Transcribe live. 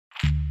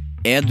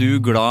du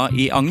glad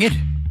I anger?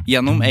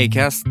 Gjennom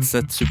Acast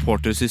sitt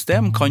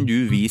supportersystem kan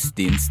du vise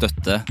din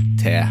støtte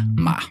til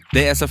meg.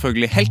 Det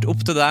selvfølgelig helt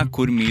opp til deg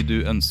hvor mye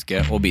du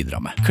ønsker å bidra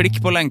med.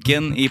 Klikk på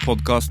lenken I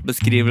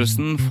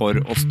podcastbeskrivelsen for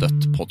å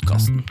støtte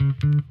podcasten.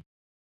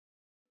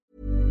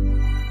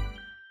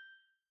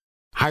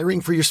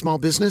 Hiring for your small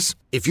business?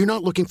 If you're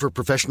not looking for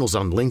professionals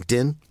on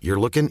LinkedIn, you're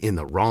looking in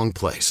the wrong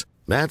place.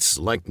 That's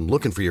like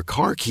looking for your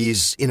car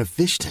keys in a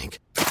fish tank.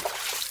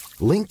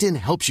 LinkedIn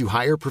helps you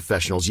hire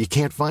professionals you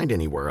can't find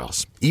anywhere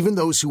else, even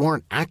those who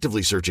aren't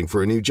actively searching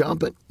for a new job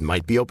but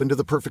might be open to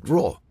the perfect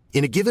role.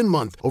 In a given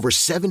month, over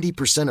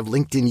 70% of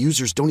LinkedIn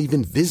users don't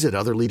even visit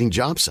other leading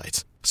job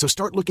sites. So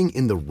start looking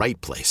in the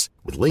right place.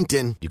 With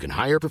LinkedIn, you can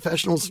hire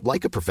professionals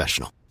like a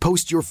professional.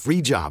 Post your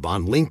free job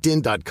on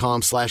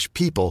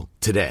linkedin.com/people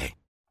today.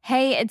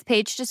 Hey, it's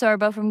Paige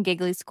DeSorbo from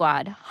Giggly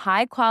Squad.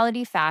 High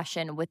quality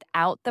fashion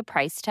without the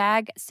price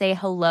tag. Say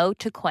hello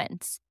to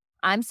Quince.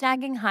 I'm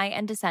snagging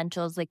high-end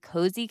essentials like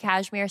cozy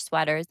cashmere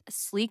sweaters,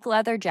 sleek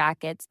leather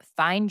jackets,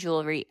 fine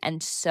jewelry,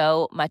 and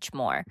so much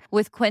more.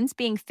 With Quince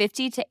being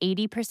 50 to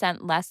 80%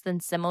 less than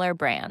similar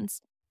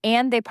brands.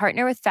 And they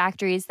partner with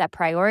factories that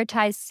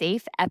prioritize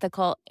safe,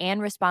 ethical,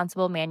 and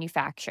responsible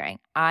manufacturing.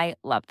 I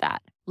love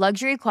that.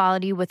 Luxury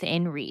quality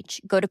within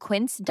reach. Go to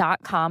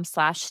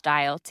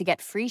quince.com/style to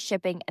get free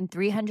shipping and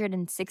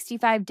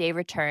 365-day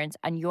returns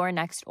on your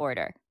next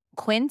order.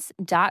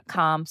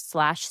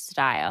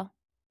 Quince.com/style.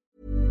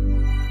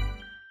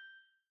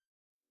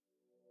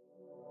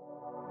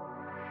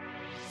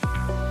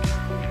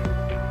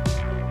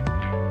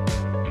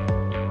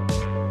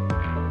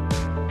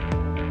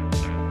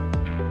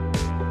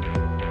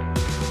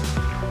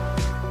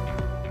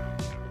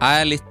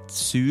 Jeg litt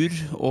sur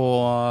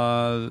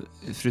og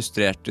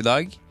frustrert I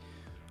dag.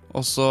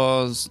 Og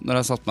så når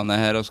jeg satt meg ned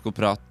her og skulle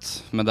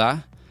prate med deg,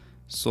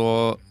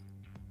 så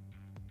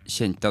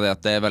kjente jeg det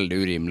at det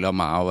veldig urimelig av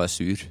meg å være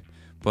sur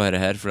på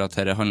dette her, for at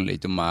dette handler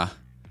ikke om meg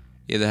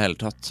I det hele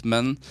tatt.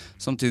 Men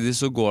samtidig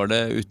så går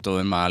det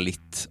utover meg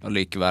litt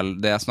allikevel.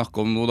 Det jeg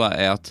snakker om nå da,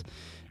 at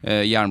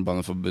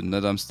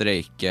Jernbaneforbundet, de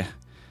streiker.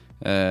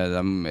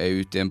 De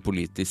ute I en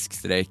politisk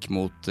streik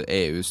mot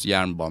EUs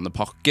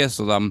jernbanepakke,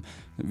 så de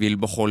vil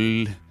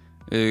beholde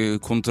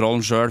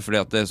kontrollen selv,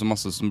 fordi at det så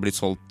masse som blir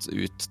solgt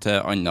ut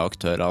til andre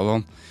aktører og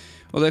sånn.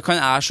 Og det kan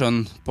jeg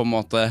skjønne på en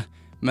måte,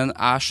 men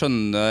jeg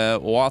skjønner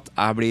også at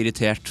jeg blir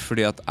irritert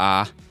fordi at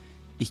jeg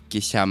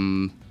ikke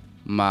kommer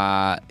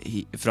meg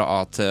fra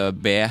A til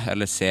B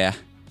eller C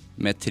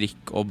med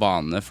trikk og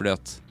bane, fordi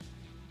at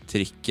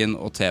trikken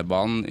og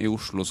T-banen I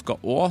Oslo skal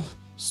også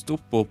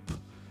stoppe opp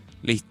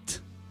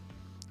litt.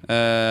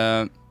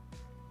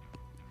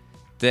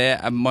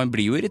 Man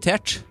blir jo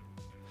irritert,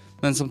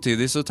 men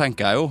samtidig så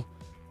tenker jeg jo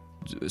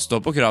stå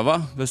på krava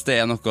hvis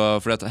det noe,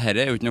 for dette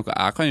her jo ikke noe,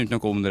 jeg kan jo ikke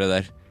noe om det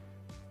der.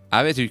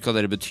 Jeg vet jo ikke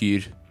hva det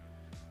betyr.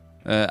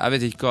 Jeg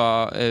vet ikke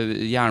hva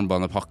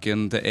jernbanepakken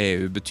til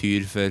EU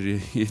betyr for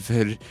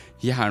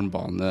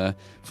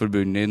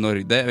jernbaneforbundet I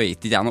Norge. Det vet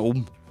ikke jeg noe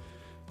om.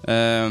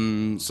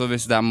 Så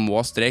hvis de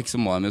må streik, så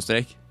må de jo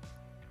streik.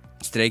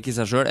 Streik I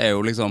seg selv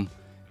jo liksom,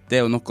 det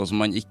jo noe som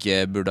man ikke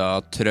burde ha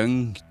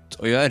trengt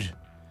å gjøre.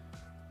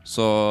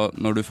 Så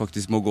når du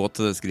faktisk må gå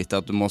til det skrittet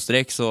at du må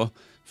streik, så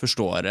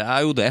forstår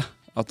jeg jo det.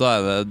 At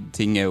da det,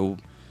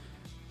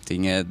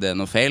 det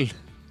noe feil.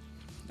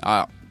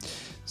 Ja.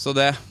 Så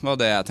det var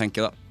det jeg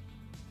tenker da.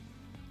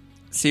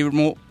 Sivert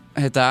Mo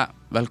heter jeg.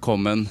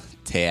 Velkommen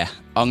til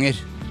Anger.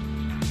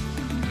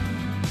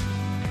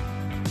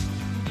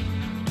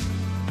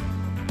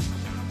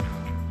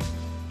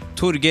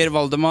 Torgeir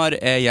Valdemar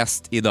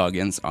gjest I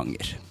dagens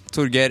Anger.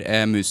 Torgeir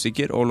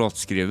musiker og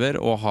låtskriver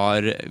og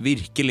har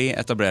virkelig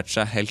etablert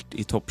seg helt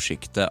I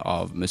toppskiktet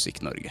av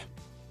Musikk-Norge.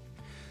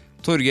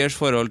 Torgeirs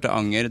forhold til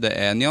anger det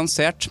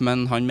nyansert,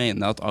 men han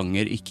mener at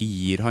anger ikke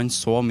gir han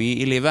så mye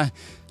I livet.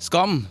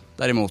 Skam,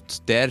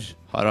 derimot, der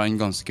har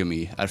han ganske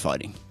mye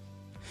erfaring.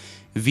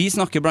 Vi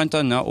snakker blant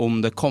annet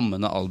om det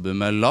kommende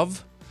albumet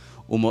Love,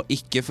 om å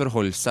ikke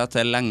forholde seg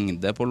til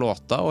lengde på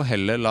låta og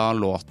heller la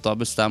låta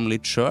bestemme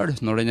litt selv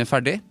når den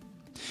ferdig.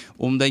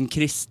 Om den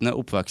kristne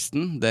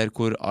oppveksten, der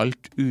hvor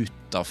alt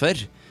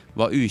utenfor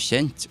var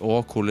ukjent,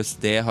 og hvordan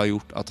det har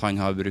gjort at han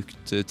har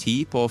brukt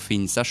tid på å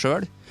finne seg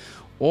selv,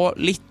 og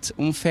litt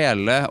om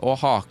fele og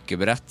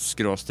hakebrett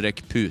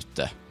 /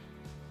 pute.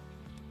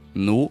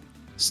 Nå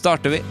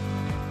starter vi!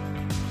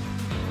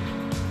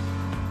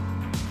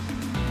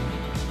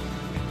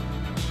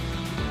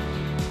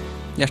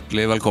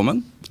 Hjertelig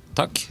velkommen.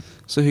 Takk.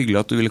 Så hyggelig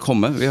at du ville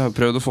komme. Vi har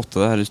prøvd å få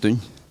til det her en stund.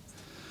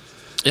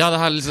 Ja,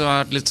 det har liksom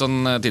vært litt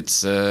sånn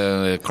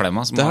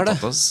tidsklemma som har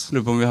tatt oss.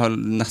 Lurer på om vi har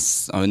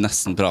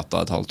nesten pratet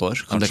et halvt år.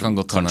 Kanskje, det kan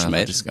godt kanskje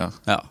mer. Faktisk, ja.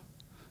 Ja.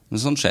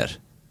 Men sånn skjer.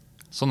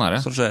 Sånn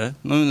det. Sånn skjer det.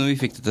 Når vi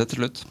fikk det til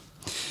slutt.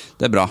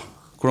 Det bra.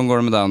 Hvordan går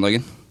det med deg om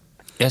dagen?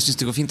 Jeg synes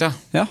det går fint, ja.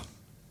 Ja.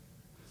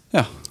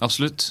 Ja.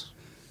 Absolutt.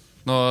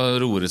 Nå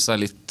roer det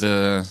seg litt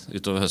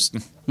utover høsten.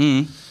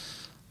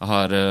 Jeg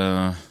har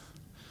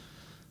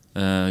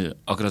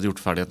akkurat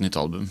gjort ferdig et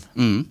nytt album.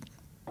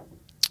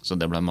 Så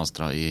det ble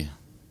mastret I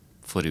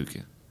forrige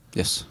uke.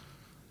 Yes.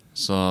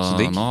 Så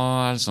digg. nå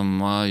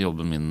liksom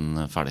jobben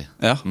min ferdig.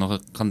 Ja. Nå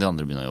kan de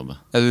andre begynne å jobbe.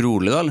 Er du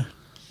rolig da, eller?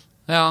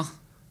 Ja,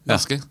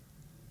 ganske.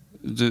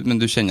 Men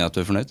du kjenner at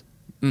du er fornøyd?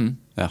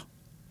 Ja.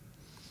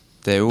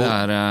 Det er jo...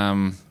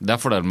 Det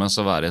er fordelen med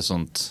å være i et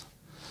sånt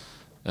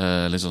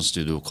litt sånn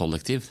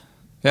studiokollektiv.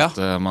 Ja.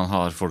 At man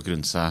har folk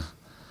rundt seg,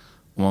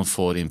 og man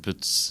får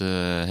inputs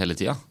hele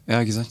tiden. Ja,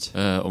 ikke sant?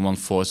 Og man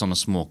får sånne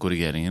små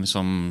korrigeringer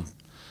som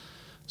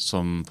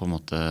på en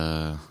måte,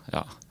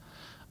 ja...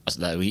 Altså,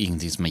 det er jo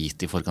ingenting som er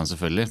gitt i forkant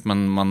selvfølgelig,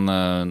 men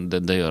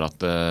det gjør at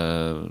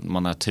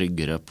man er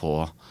tryggere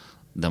på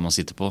det man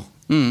sitter på.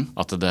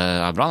 At det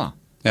er bra da.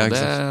 Ja, Og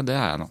det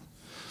er jeg nå.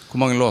 Hvor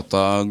mange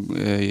låter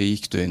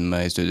gikk du inn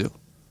med i studio?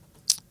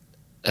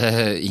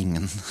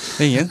 Ingen.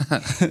 Ingen?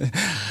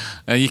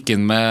 Jeg gikk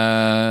inn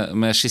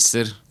med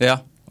skisser. Ja,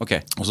 ok.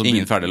 Også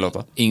Ingen ferdige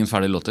låter? Ingen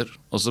ferdige låter.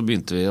 Og så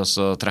begynte vi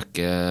også å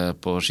trekke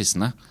på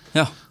skissene.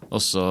 Ja. Og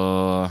så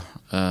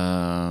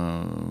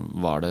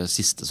var det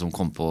siste som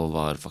kom på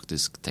var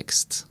faktisk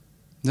tekst.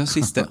 Det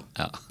siste?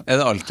 Ja. Er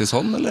det alltid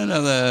sånn, eller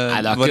er det...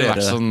 Nei, det har ikke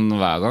vært sånn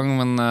hver gang,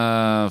 men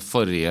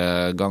forrige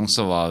gang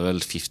så var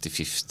vel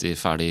 50-50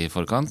 ferdig i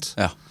forkant.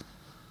 Ja.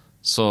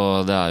 Så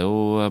det er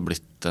jo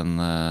blitt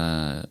en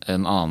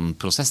annen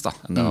prosess da,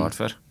 enn det har vært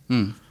før.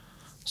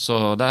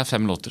 Så det er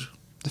 5 låter.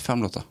 Det er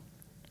 5 låter.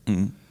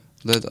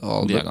 Det er et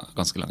album. De er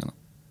ganske lange nå.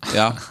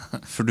 Ja,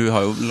 for du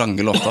har jo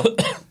lange låter.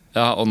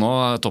 Ja, og nå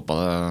toppet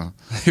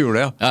det. Gjorde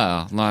det, ja.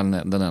 Ja. Nå er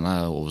den ene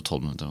er over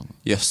 12 minutter.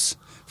 Yes.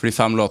 Fordi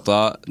 5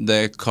 låter,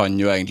 det kan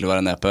jo egentlig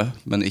være en EP,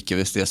 men ikke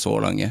hvis de er så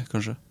lange,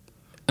 kanskje.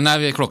 Nei,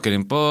 vi klokker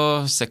inn på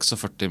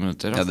 46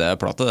 minutter. Ja, det er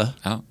plate, det.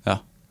 Ja.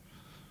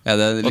 Er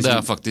det liksom... Og det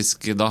er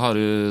faktisk, da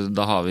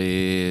har vi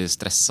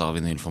stresset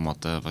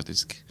vinylformatet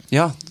faktisk.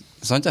 Ja,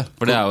 sant det.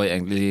 For det er jo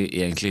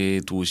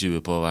egentlig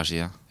 22 på hver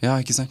side. Ja,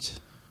 ikke sant.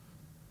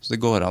 Så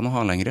det går an å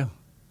ha lengre, ja.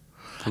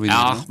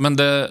 Ja, men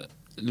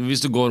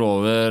hvis du går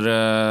over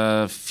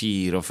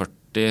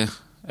 44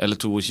 eller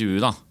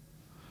 22 da,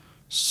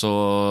 så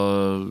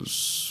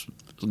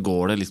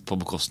går det litt på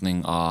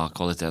bekostning av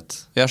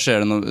kvalitet. Ja,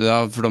 skjer det noe? Ja,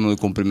 for da må du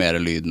komprimere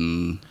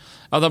lyden.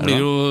 Ja, det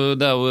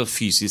er jo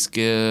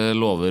fysiske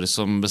lover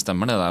som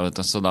bestemmer det der, vet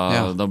du. Så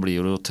da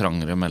blir det jo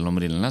trangere mellom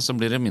rillene, så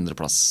blir det mindre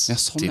plass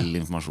til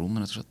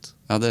informasjon, rett og slett.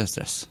 Ja, det er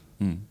stress.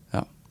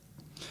 Ja.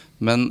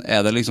 Men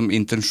er det liksom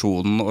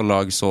intensjonen å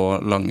lage så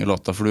lange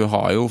låter? For du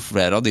har jo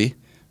flere av de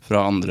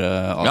fra andre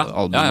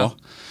album også.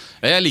 Ja.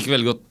 Jeg liker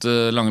veldig godt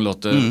lange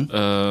låter,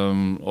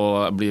 og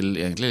jeg blir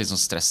egentlig litt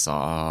sånn stresset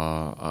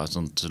av et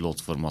sånt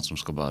låtformat som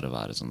skal bare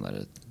være sånn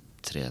der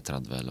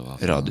 3.30 eller hva.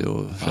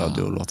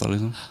 Radiolåter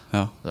liksom.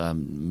 Ja. Det er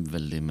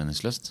veldig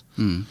meningsløst.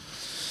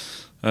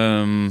 For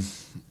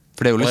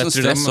det er jo litt sånn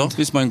stress også,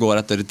 hvis man går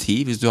etter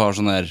tid. Hvis du har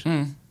sånn her,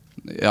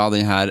 ja,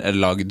 den her er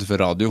lagd for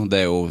radio. Det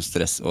er jo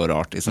stress og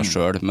rart i seg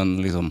selv, men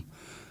liksom,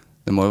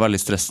 det må jo være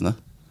litt stressende.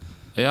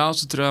 Ja,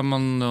 så tror jeg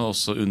man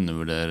også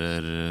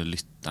undervurderer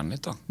lytteren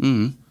litt da.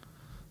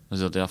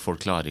 At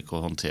folk klarer ikke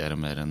å håndtere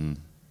mer enn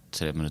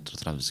 3 minutter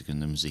og 30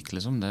 sekunder musikk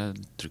liksom. Det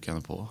tror ikke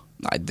jeg noe på.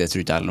 Nei, det tror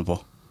ikke jeg heller noe på.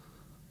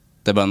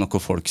 Det er bare noe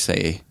folk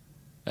sier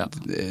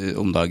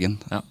om dagen.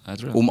 Ja, jeg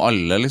tror det. Om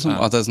alle liksom,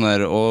 at det er sånn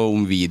her, og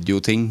om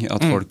videoting,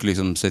 at folk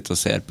liksom sitter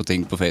og ser på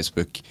ting på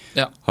Facebook.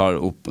 Da har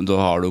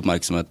du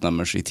oppmerksomheten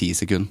deres i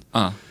 10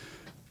 sekunder.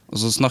 Og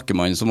så snakker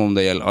man som om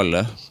det gjelder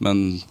alle,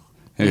 men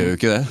jeg gjør jo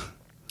ikke det.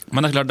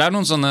 Men det er klart, det er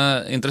noen sånne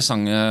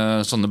interessante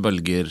sånne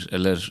bølger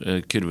eller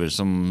kurver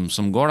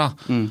som går da.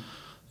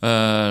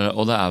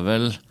 Og det er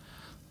vel,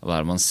 hva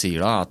er det man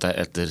sier da, at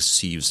etter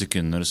 7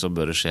 sekunder så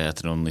bør det skje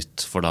etter noe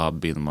nytt, for da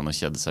begynner man å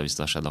kjede seg hvis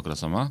det har skjedd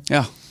akkurat samme.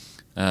 Ja.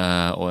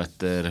 Og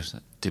etter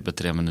type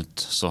 3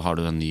 minutter så har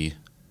du en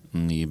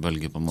ny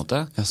bølge på en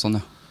måte. Ja, sånn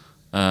ja.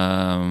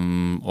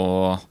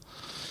 Og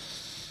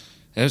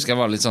jeg husker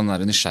jeg var litt sånn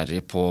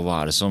nysgjerrig på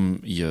hva er det som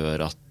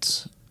gjør at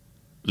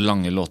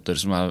lange låter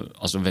som er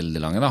altså veldig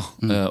lange da,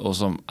 og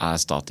som er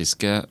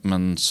statiske,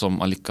 men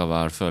som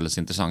allikevel føles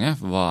interessante.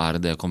 Hva er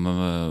det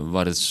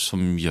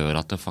som gjør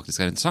at det faktisk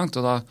er interessant?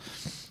 Og da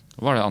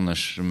var det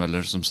Anders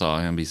Møller som sa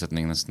i en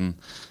bisetning nesten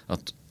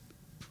at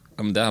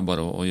det er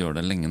bare å gjøre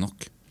det lenge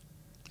nok.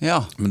 Ja.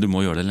 Men du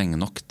må gjøre det lenge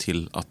nok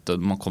til at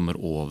man kommer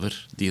over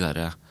de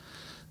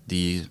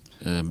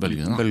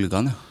bølgene.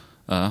 Bølgene,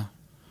 ja.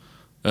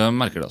 Jeg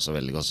merker det også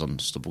veldig godt, sånn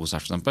stå på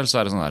konsert for eksempel, så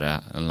er det sånn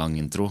en lang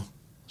intro.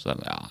 Så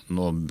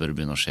nå bør det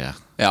begynne å skje.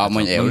 Ja,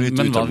 man er jo litt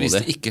utålmodig. Men hva hvis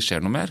det ikke skjer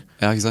noe mer?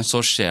 Ja, ikke sant?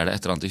 Så skjer det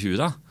et eller annet i huet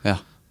da. Ja.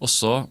 Og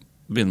så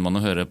begynner man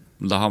å høre,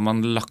 da har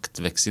man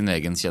lagt vekk sin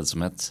egen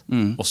kjedsomhet,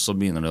 og så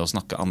begynner det å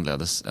snakke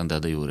annerledes enn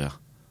det gjorde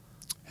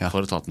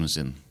for etaten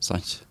sin.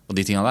 Sant. Og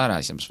de tingene der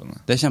er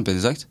kjempespennende. Det er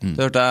kjempeinteressant. Det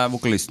hørte jeg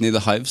vokalisten i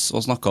The Hives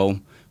og snakket om,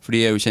 for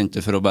de er jo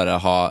kjente for å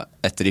bare ha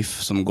et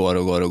riff som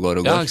går og går og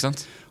går og går. Ja, ikke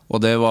sant? Og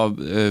det var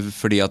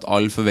fordi at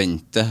alle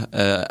forventer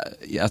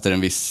etter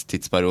en viss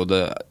tidsperiode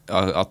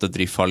at et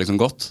riff har liksom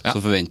gått, så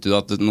forventer du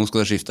at nå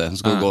skal det skifte, nå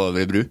skal det gå over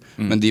i bru,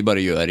 men de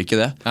bare gjør ikke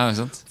det. Ja,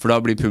 ikke sant? For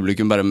da blir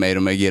publikum bare mer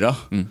og mer gira.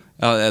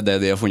 Ja, det er det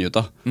de har funnet ut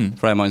da.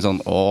 For da er man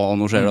sånn,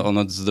 nå skjer det, og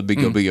det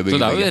bygger og bygger og bygger.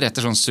 Så det er jo rett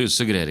og slett sånn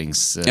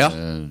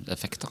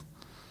suggereringseffekt da.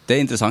 Det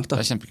er interessant da.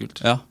 Det er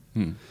kjempekult. Ja.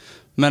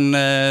 Men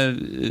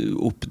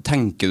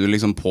tenker du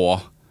liksom på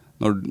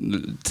når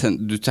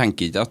du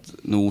tenker ikke at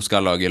nå skal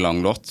jeg lage en lang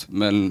låt,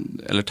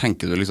 eller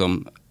tenker du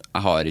liksom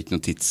jeg har ikke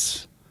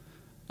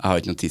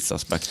noe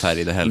tidsaspekt her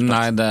i det hele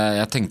tatt? Nei,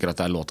 jeg tenker at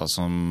det er låta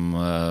som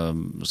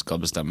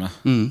skal bestemme.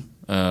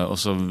 Og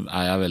så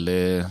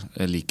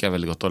liker jeg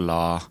veldig godt å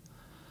la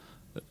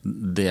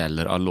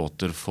deler av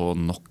låter få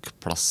nok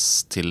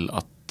plass til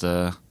at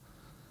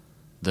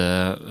det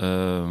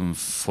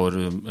får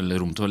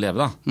rom til å leve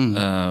da.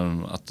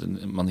 At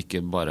man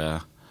ikke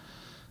bare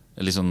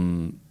litt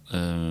sånn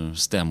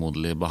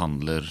stemoderlig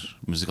behandler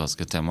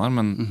musikalske temaer,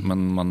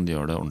 men man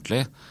gjør det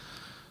ordentlig,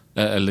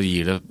 eller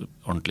gir det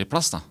ordentlig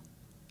plass da.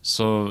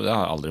 Så jeg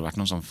har aldri vært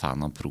noen sånn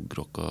fan av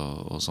prog-rock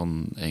og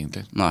sånn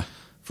egentlig. Nei.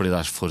 Fordi det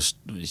er for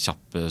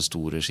kjappe,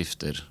 store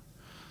skifter.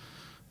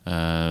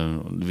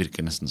 Det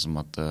virker nesten som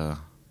at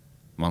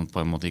man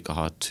på en måte ikke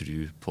har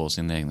tro på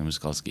sine egne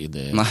musikalske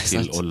ideer. Nei,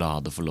 til å la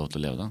det få lov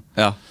til å leve da.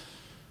 Ja,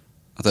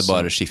 at det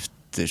bare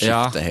skifter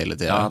hele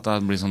tiden. Ja, at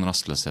det blir sånn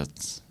rastløshet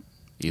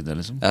i det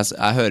liksom.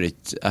 Jeg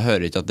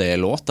hører ikke at det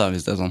er låt da,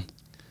 hvis det er sånn.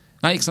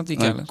 Nei, ikke sant,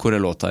 ikke heller. Hvor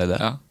er låta i det?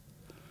 Ja,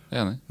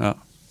 jeg er enig. Ja.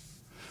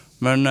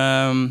 Men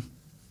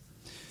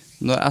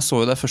jeg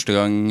så jo det første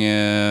gang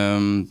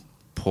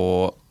på,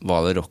 var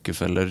det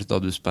Rockefeller,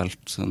 da du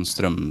spilte sånn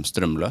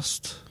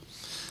strømløst?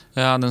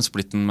 Ja, den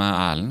splitten med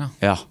Erlend,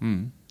 ja.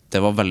 Det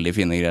var veldig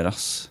fine greier,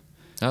 ass.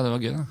 Ja, det var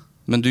gøy da.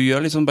 Men du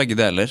gjør liksom begge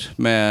deler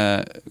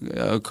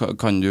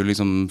kan du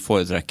liksom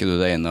foretrekke du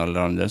det ene eller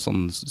det andre,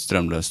 sånn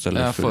strømløst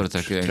eller jeg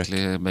foretrekker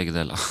egentlig begge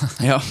deler.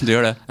 Ja, du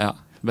gjør det. Ja,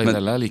 begge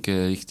deler er like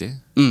viktig.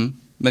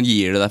 Men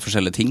gir det deg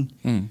forskjellige ting?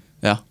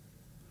 Ja.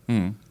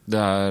 Det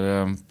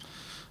er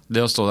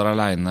det å stå der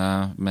alene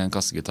med en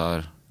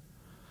kassegitar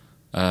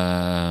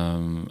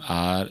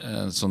er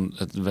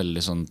et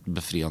veldig sånn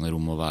befriende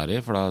rom å være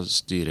i, for da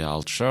styrer jeg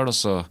alt selv, og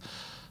så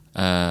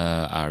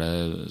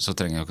så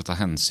trenger jeg ikke ta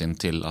hensyn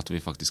til at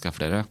vi faktisk er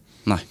flere.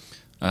 Nei.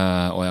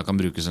 Og jeg kan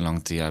bruke så lang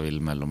tid jeg vil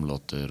mellom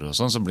låter og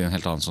sånn, så blir det en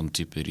helt annen sånn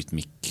type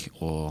rytmikk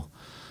og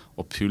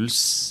puls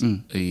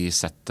i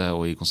settet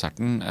og i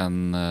konserten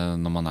enn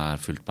når man er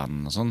fullt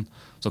band og sånn.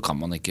 Så kan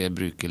man ikke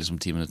bruke liksom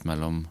 10 minutter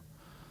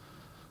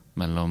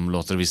mellom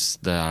låter hvis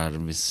det er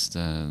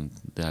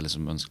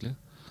liksom ønskelig.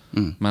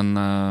 Men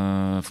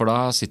for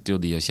da sitter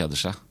jo de og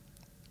kjeder seg.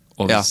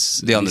 Og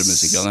de andre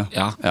musikerne.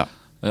 Ja.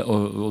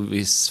 Og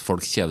hvis folk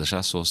kjeder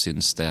seg, så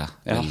synes det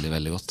veldig,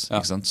 veldig godt.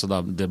 Ikke sant? Så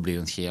det blir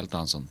en helt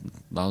annen sånn.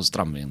 Da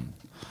strammer vi inn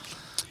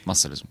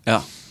masse liksom.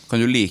 Ja.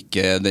 Kan du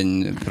like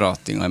den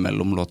pratinga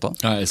imellom låta?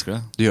 Ja, jeg elsker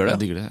det. Du gjør det?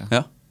 Jeg digger det,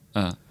 ja.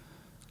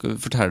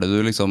 Forteller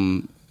du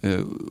liksom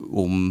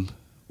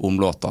om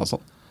låta og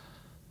sånn?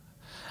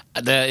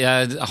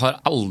 Jeg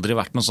har aldri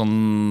vært noen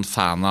sånn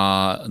fan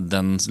av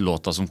den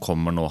låta som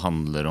kommer nå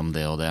handler om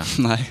det og det.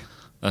 Nei.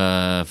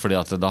 Fordi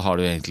at da har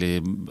du egentlig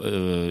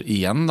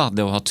igjen da,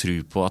 det å ha tro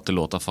på at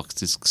låta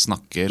faktisk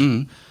snakker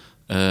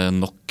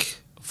nok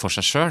for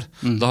seg selv.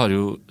 Da har du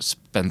jo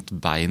spent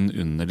bein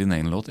under din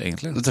egen låt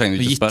egentlig. Du trenger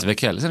ikke gitt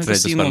vekk hele. Du trenger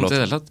ikke si noe om det i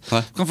det hele tatt.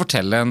 Du kan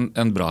fortelle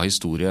en bra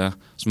historie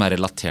som er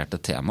relatert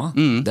til tema.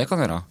 Det kan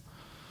jeg gjøre.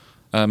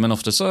 Men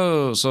ofte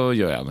så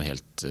gjør jeg noe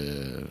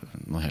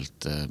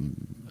helt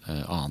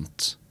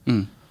annet.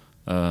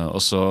 Og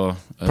så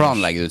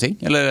planlegger du ting,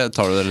 eller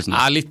tar du det liksom?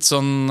 Litt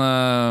sånn,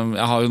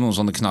 jeg har jo noen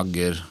sånne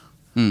knagger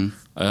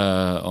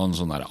og noen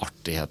sånne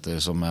artigheter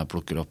som jeg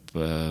plukker opp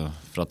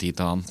fra tid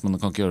til annen, men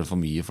jeg kan ikke gjøre det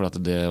for mye, for at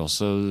det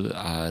også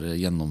er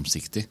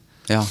gjennomsiktig.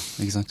 Ja,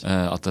 ikke sant?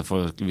 At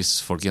hvis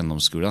folk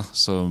gjennomskuer det,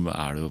 så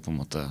er det jo på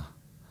en måte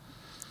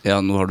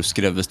ja, nå har du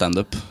skrevet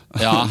stand-up.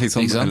 Ja,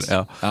 liksom. Ikke sant?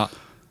 Ja.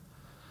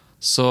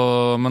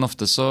 Men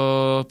ofte så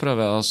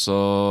prøver jeg også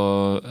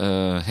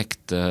å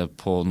hekte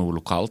på noe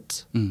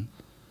lokalt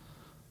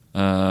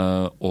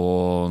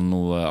og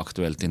noe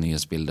aktuelt i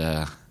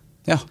nyhetsbildet,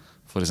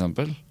 for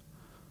eksempel.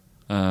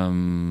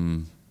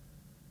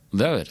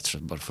 Det er jo rett og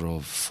slett bare for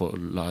å få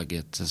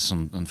laget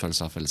en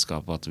følelse av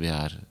fellesskap, at vi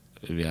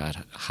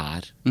er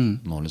her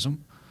nå liksom.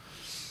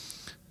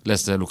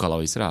 Leste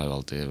lokalaviser er jo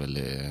alltid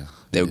veldig,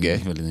 det er jo gøy.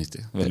 Veldig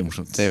nyttig, veldig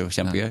morsomt. Det er jo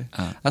kjempegøy.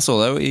 Ja. Jeg så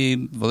deg jo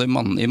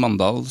i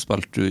Mandal,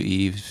 spilte du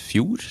i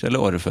fjor,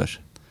 eller året før?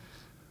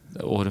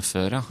 Året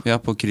før, ja. Ja,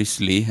 på Chris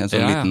Lee, en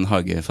sånn liten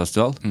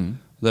hagefestival.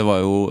 Det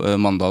var jo,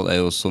 Mandal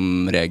er jo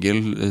som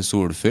regel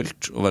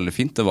solfylt, og veldig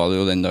fint, det var det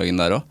jo den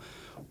dagen der også.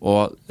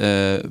 Og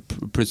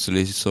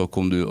plutselig så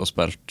kom du og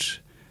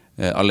spilte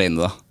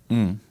alene da,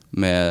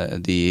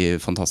 med de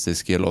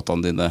fantastiske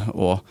låtene dine,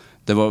 og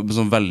det var en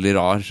sånn veldig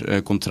rar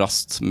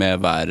kontrast med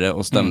været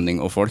og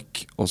stemning og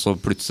folk, og så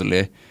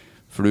plutselig,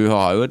 for du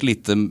har jo et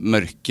lite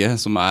mørke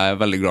som jeg er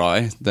veldig glad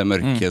i, det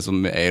mørke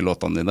som er i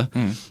låtene dine,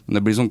 men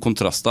det blir sånn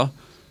kontraster,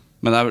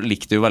 men jeg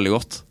likte jo veldig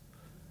godt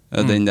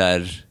den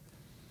der,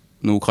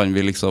 nå kan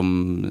vi liksom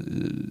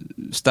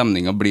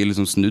stemningen blir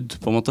liksom snudd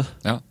på en måte.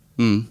 Ja.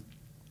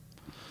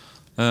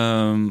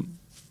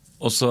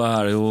 Og så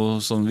er det jo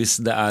sånn, hvis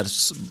det er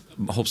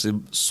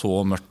så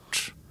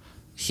mørkt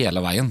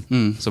hele veien,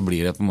 så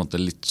blir det på en måte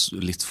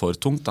litt for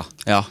tungt da.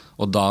 Ja.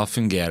 Og da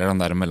fungerer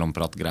den der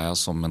mellompratgreia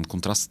som en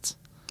kontrast.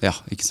 Ja,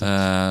 ikke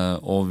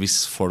sant. Og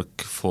hvis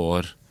folk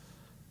får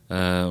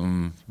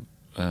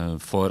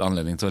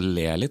anledning til å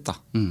le litt da,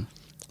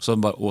 så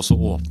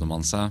åpner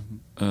man seg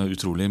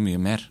utrolig mye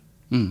mer.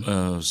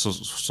 Så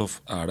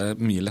det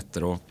mye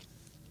lettere å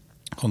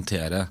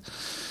håndtere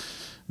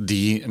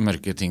de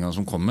mørke tingene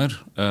som kommer.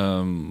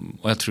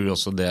 Og jeg tror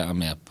også det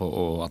med på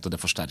at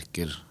det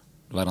forsterker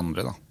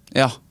hverandre da.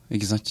 Ja,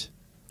 ikke sant.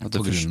 At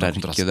det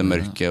forsterker det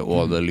mørke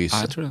og det lyse.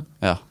 Ja, jeg tror det.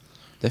 Ja,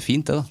 det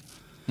fint det da.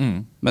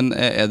 Men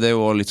det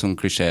jo litt sånn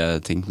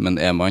klisjé-ting, men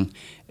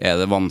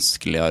det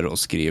vanskeligere å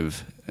skrive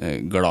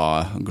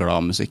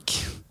glad musikk?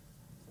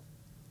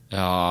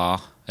 Ja,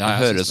 jeg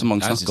hører så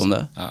mange snakke om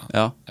det.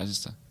 Ja, jeg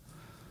synes det.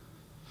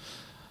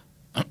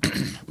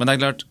 Men det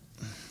klart,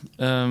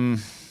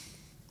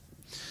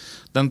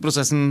 den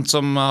prosessen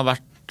som har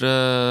vært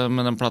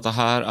med den plata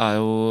her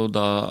jo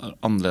da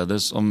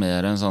annerledes og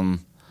mer en sånn,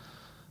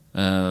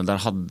 der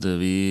hadde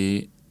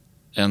vi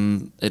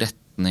en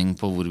retning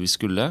på hvor vi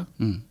skulle,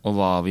 og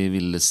hva vi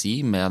ville si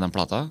med den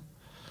plata.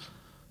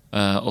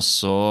 Og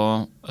så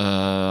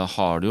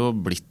har det jo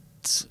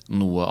blitt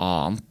noe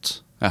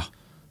annet. Ja.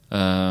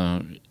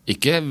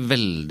 Ikke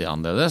veldig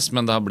annerledes,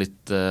 men det har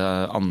blitt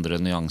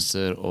andre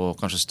nyanser og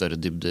kanskje større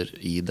dybder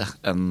i det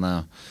enn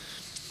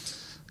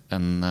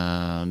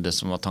det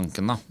som var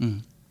tanken da.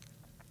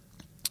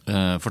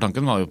 For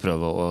tanken var jo å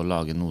prøve å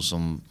lage noe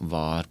som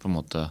var på en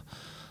måte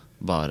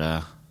bare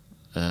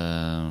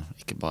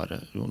ikke bare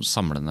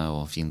samlende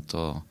og fint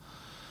og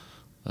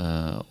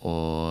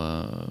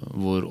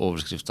hvor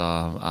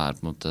overskriften på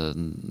en måte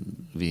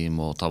vi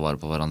må ta vare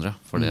på hverandre,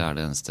 for det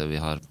det eneste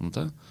vi har på en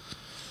måte.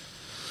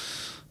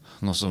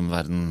 Nå som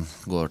verden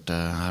går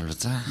til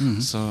helvete,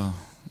 så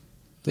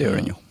det gjør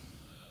den jo.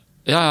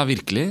 Ja,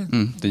 virkelig.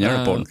 Den gjør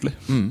det på ordentlig.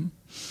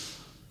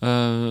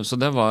 Så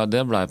det ble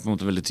på en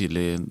måte veldig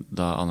tydelig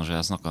da Anders og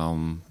jeg snakket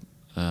om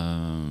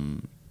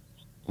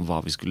hva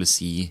vi skulle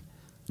si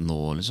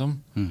nå, liksom.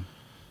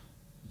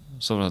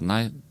 Så var det,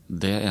 nei,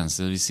 det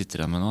eneste vi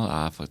sitter igjen med nå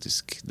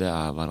faktisk, det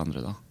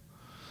hverandre da.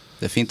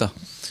 Det fint da.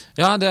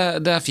 Ja,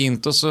 det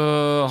fint, og så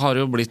har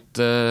det jo blitt,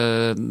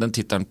 den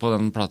titelen på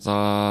den plata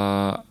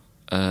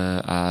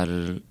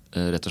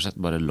rett og slett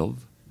bare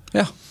Love.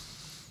 Ja.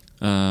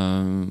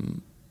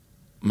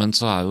 Men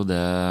så jo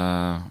det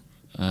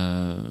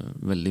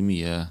veldig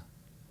mye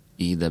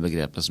i det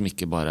begrepet som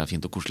ikke bare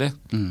fint og koselig,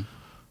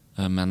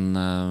 men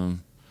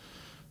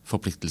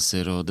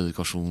forpliktelser og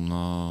dedikasjon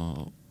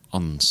og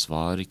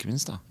ansvar, ikke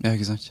minst da. Ja,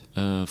 ikke sant.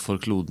 For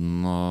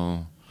kloden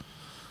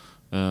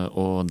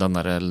og den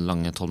der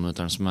lange 12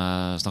 minutteren som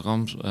jeg snakket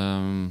om,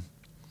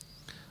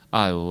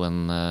 jo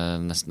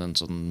nesten en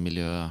sånn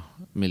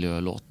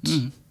miljølåt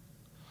som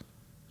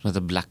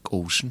heter Black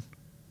Ocean.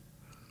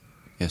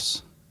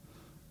 Yes.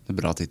 Det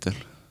bra titel.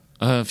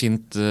 Fin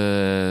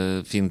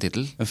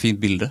titel. Fint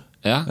bilde.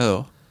 Ja.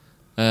 Ja,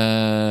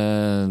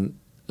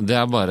 det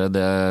bare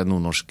det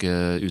nordnorske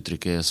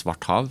uttrykket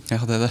svart hav.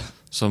 Ja, det det.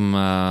 Som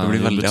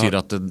det betyr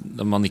at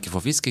man ikke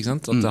får fisk, ikke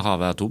sant? At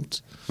havet tomt.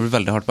 Det blir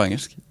veldig hardt på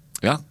engelsk.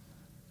 Ja.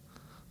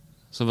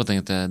 Så jeg bare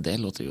tenkte at det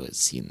låter jo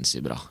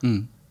sinnssykt bra.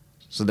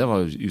 Så det var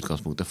jo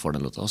utgangspunktet for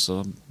den låta, og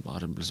så var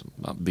det liksom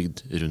bygd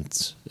rundt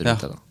det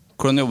da.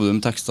 Hvordan jobber du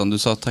med tekstene? Du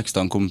sa at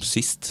tekstene kom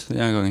sist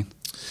denne gangen.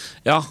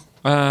 Ja,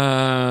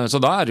 så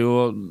da det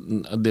jo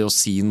det å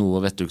si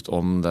noe vettugt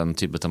om den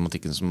type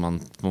tematikken som man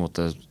på en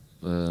måte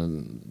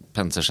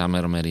penser seg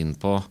mer og mer inn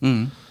på.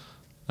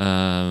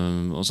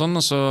 Og sånn,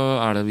 og så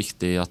det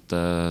viktig at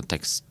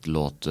tekst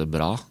låter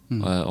bra,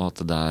 og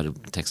at det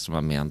tekst som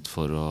ment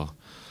for å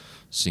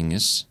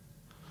synges.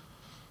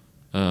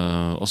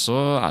 Og så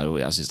jo,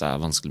 jeg synes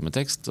det vanskelig med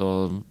tekst,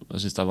 og jeg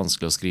synes det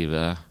vanskelig å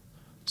skrive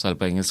særlig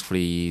på engelsk,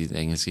 fordi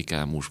engelsk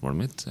ikke morsmålet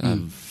mitt. Jeg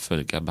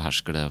føler ikke jeg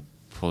behersker det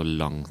på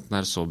langt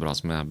nær så bra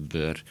som jeg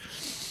bør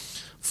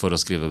for å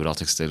skrive bra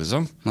tekster,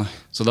 liksom. Nei.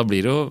 Så da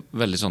blir det jo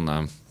veldig sånne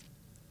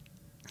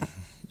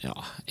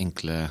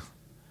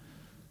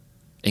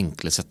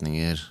enkle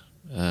setninger,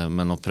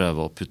 men å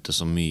prøve å putte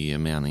så mye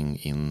mening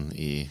inn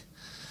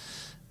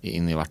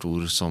i hvert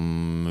ord som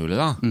mulig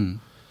da.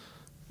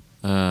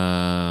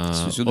 Jeg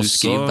synes jo du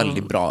skriver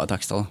veldig bra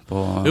tekster da, takk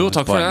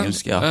på for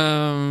engelsk. det.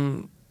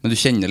 Men du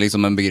kjenner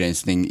liksom en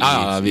begrensning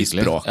i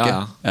språket.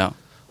 Ja.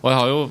 Og jeg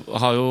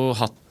har jo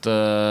hatt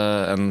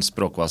en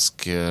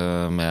språkvask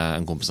med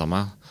en kompis av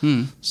meg,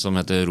 som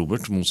heter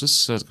Robert Moses.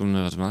 Jeg vet ikke om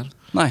du vet hvem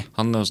Nei.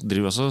 Han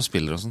driver også og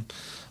spiller og sånn.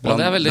 Bra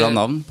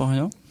navn på han,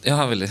 ja. Ja,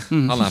 veldig.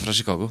 Han fra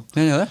Chicago.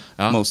 Ja, det.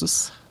 Ja.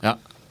 Moses. Ja.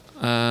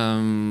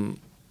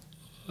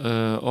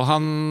 Og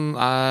han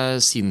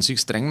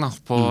sinnssykt streng da,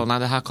 på, nei,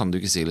 det her kan du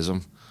ikke si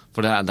liksom.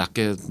 For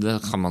det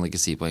kan man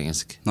ikke si på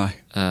engelsk. Nei.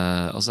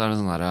 Og så det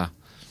sånn der,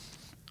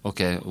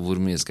 ok, hvor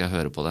mye skal jeg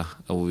høre på det?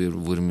 Og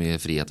hvor mye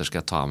friheter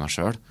skal jeg ta av meg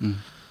selv?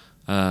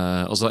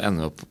 Og så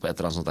ender vi opp på et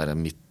eller annet sånt der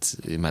midt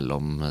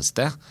imellom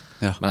sted.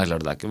 Ja. Men det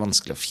klart, det ikke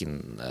vanskelig å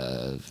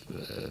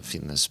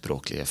finne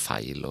språklige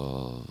feil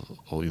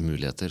og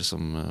umuligheter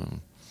som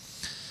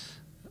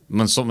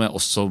Men som jeg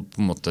også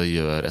på en måte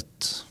gjør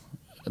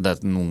det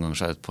noen ganger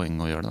så er det et poeng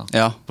å gjøre det da.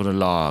 Ja. For å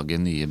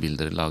lage nye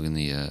bilder, lage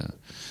nye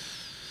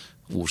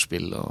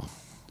ordspill og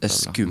Det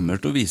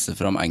skummelt å vise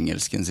fram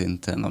engelsken sin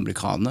til en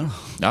amerikaner da.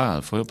 Ja,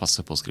 jeg får jo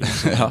passe på å skrive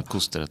så jeg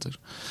koster etter.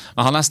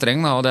 Men han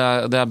streng da, og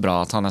det er bra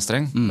at han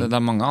streng. Det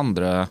er mange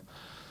andre,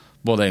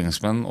 både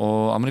engelskmenn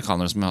og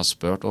amerikanere som jeg har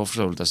spurt, og for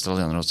så vidt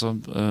australienere også,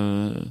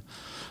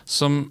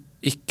 som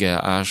ikke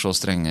er så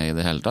strenge i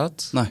det hele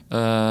tatt. Nei.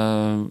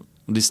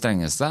 De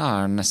strengeste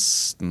er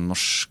nesten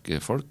norske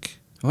folk,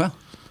 Ja.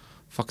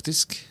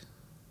 faktisk.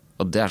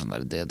 Og det er sånn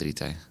der, det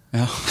driter jeg i.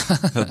 Ja,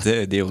 de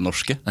er jo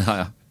norske.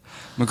 Ja.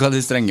 Men hva er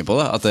de strenge på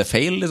da? At det er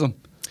feil liksom?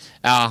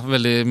 Ja,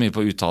 veldig mye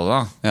på uttale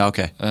da. Ja, ok.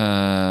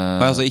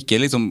 Men altså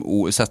ikke liksom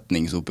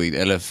setningsoppbygd,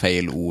 eller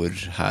feil ord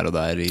her og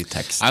der i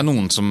tekst? Det er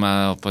noen som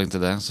er opphengt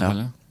til det,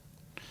 selvfølgelig.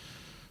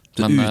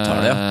 Du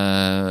uttaler, ja.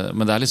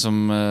 Men det er liksom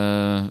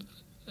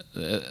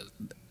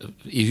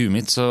i huet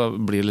mitt så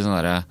blir det litt sånn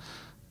der.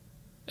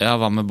 Ja,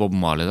 hva med Bob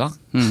Marley da?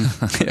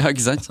 Ja,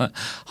 ikke sant?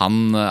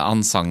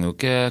 Han sang jo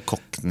ikke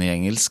Cockney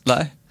engelsk.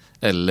 Nei.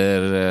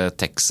 Eller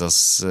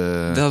Texas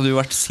Det hadde jo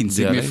vært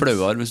sinnssykt mye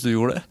flauere hvis du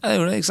gjorde det. Jeg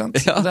gjorde det, ikke sant?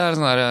 Ja. Det er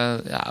sånn der,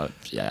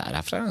 jeg er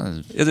herfra.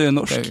 Ja, du er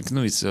norsk. Det er ikke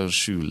noe vits i å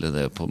skjule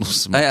det på noe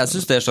som... Nei, jeg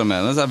synes det er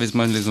charmerende, så hvis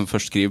man liksom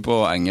først skriver på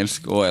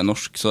engelsk og er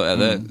norsk, så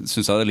synes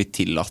jeg det er litt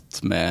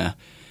tillatt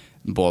med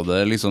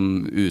både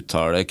liksom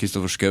uttale.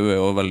 Kristoffer Schau er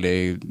jo veldig,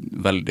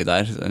 veldig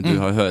der. Du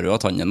hører jo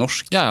at han er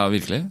norsk. Ja,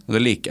 virkelig. Og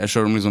det liker jeg,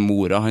 selv om liksom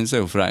mora, han er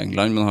jo fra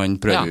England, men han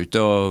prøver jo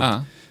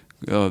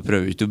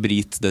ikke å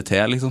bryte det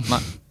til, liksom.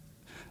 Nei.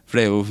 For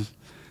det er jo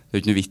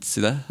ikke noe vits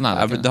i det. Nei,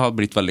 det har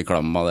blitt veldig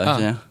klam av det,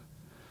 ikke jeg?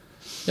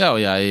 Ja, og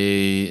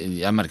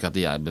jeg merker at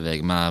jeg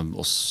beveger meg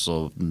også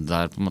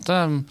der, på en måte.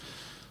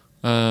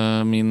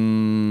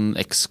 Min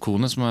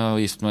ekskone, som jeg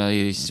var gift med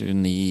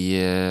i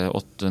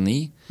 8-9,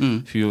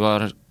 hun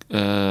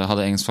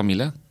hadde engelsk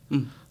familie.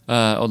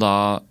 Og da,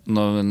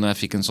 når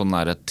jeg fikk en sånn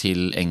nære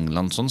til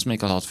England, sånn som jeg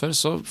ikke hadde hatt før,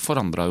 så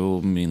forandret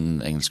jo min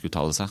engelsk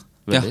uttale seg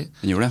veldig. Ja,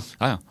 den gjorde det.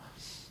 Ja.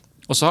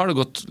 Og så har det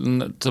gått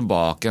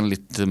tilbake en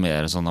litt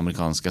mer sånn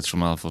amerikansk,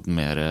 ettersom jeg har fått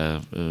mer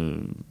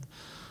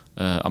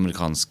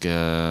amerikanske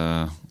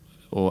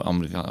og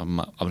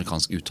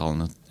amerikansk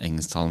uttalende,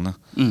 engelsktalende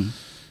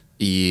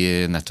i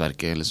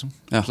nettverket, liksom.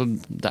 Ja. Så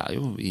det er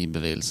jo i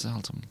bevegelse,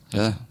 alt sammen.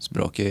 Ja,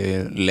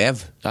 språket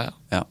lev.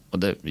 Ja.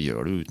 Og det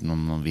gjør du uten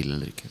om man vil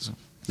eller ikke. Så.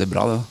 Det er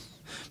bra, det.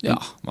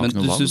 Ja, men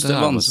du synes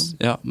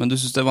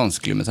det er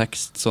vanskelig med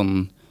tekst,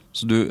 sånn...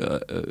 Så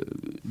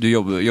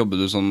jobber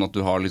du sånn at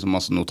du har liksom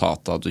masse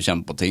notater, at du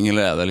kommer på ting,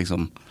 eller er det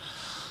liksom...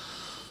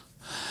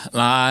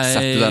 Nei...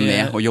 Setter du deg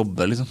ned og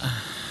jobber, liksom?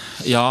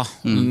 Ja,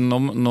 nå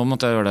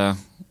måtte jeg gjøre det.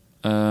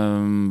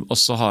 Og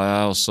så har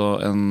jeg også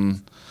en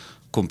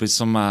kompis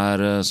som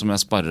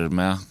jeg sparrer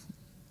med.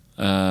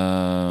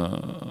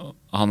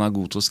 Han er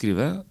god til å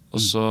skrive,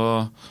 og så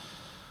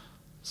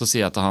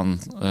sier jeg til han,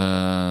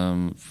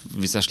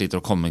 hvis jeg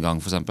sliter å komme i gang,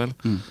 for eksempel,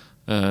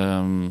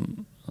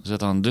 så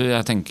sier han,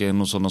 jeg tenker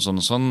noe sånn og sånn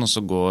og sånn, og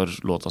så går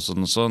låta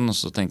sånn og sånn, og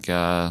så tenker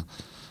jeg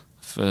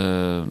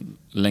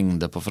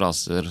lengde på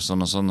fraser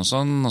sånn og sånn og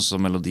sånn, og så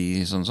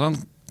melodi sånn og sånn.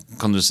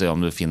 Kan du se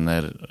om du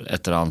finner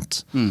et eller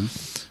annet.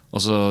 Og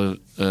så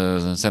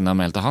sender jeg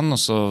mail til han,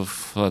 og så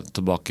får jeg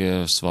tilbake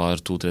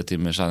svar 2-3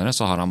 timer senere,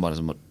 så har han bare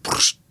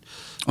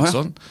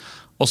sånn.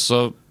 Og så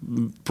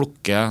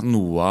plukker jeg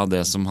noe av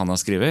det som han har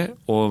skrevet,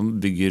 og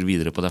bygger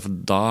videre på det, for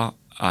da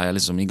er jeg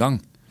liksom i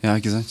gang. Ja,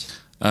 ikke sant?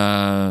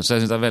 Så jeg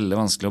synes det er veldig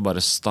vanskelig å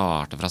bare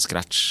starte fra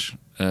scratch,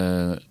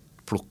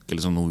 plukke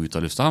liksom noe ut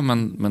av lufta,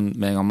 men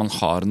med en gang man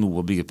har noe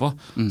å bygge på,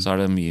 så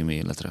er det mye,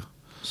 mye lettere.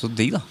 Så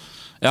digg da.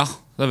 Ja,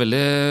 det er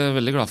veldig,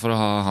 veldig glad for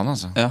å ha han,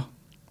 altså. Ja.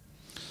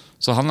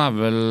 Så han er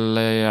vel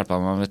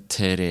hjelpet meg med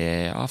 3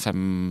 av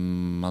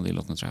 5 av de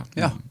låtene, tror jeg.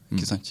 Ja,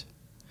 ikke sant.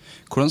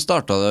 Hvordan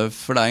startet det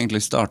for deg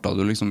egentlig? Startet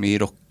du liksom i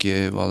rock,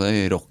 var det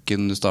i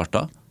rocken du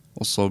startet?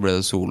 Og så ble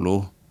det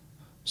solo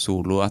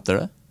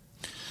etter det?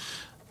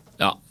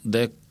 Ja,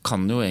 det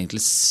kan jo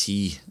egentlig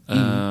si.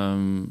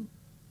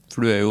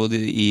 For du er jo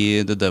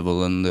i The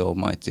Devil and the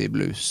Almighty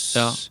Blues.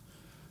 Ja.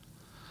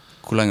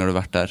 Hvor lenge har du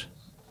vært der?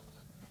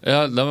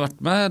 Ja, det har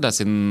vært med der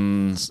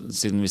siden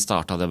vi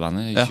startet det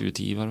bandet i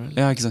 2010, var det vel?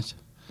 Ja, ikke sant?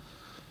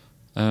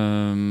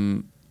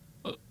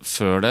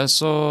 Før det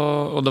så,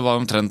 og det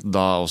var omtrent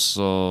da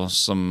også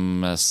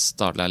som jeg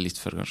startet litt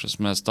før kanskje,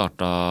 som jeg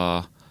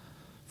startet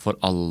for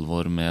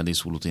alvor med de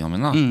solotingene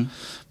mine.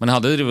 Men jeg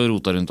hadde drivet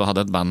rota rundt og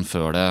hadde et band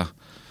før det,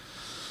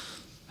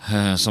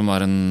 som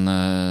var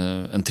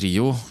en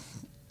trio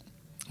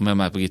med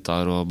meg på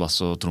gitar og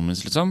bass og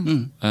trommis, liksom.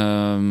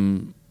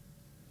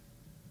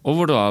 Og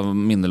hvor det var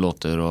mine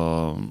låter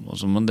og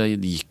så, men det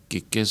gikk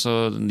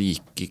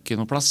ikke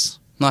noe plass.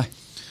 Nei.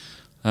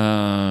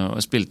 Og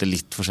jeg spilte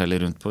litt forskjellig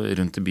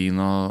rundt i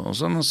byen og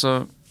sånn, og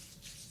så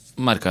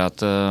merket jeg at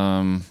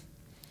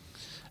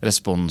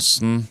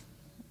responsen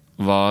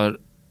var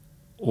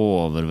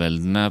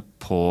overveldende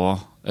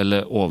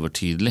eller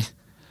overtydelig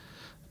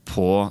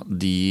på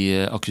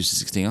de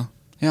akustiske tingene.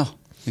 Ja,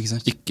 ikke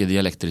sant? Ikke de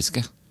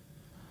elektriske.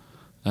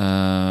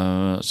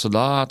 Så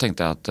da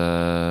tenkte jeg at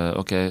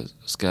ok,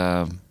 skal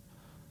jeg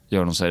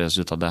gjøre noe seriøst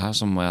ut av det her,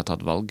 så må jeg ta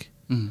et valg.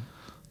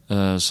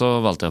 Så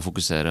valgte jeg å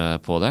fokusere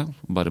på det,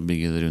 bare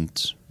bygge det rundt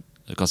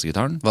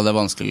kassegitaren. Var det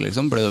vanskelig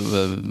liksom?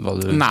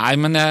 Nei,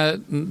 men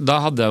da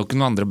hadde jeg jo ikke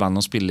noen andre band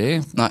å spille i.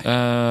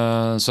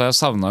 Så jeg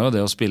savnet jo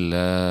det å spille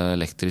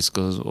elektrisk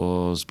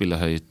og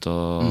spille høyt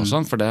og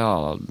sånn, for det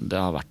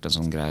har vært en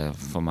sånn greie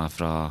for meg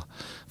fra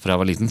jeg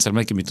var liten, selv om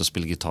jeg ikke begynte å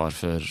spille gitar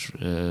før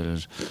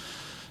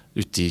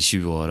ute i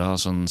 20-åra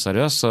sånn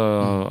seriøst, så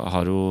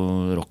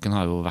rocken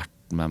har jo vært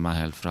med meg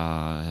helt fra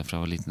jeg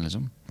var liten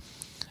liksom.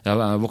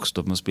 Jeg vokste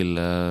opp med å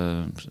spille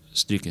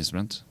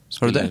strykeinstrument.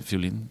 Har du det?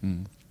 Fiolin.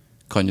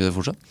 Kan du det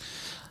fortsatt?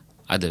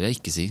 Nei, det vil jeg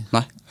ikke si.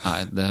 Nei,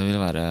 det vil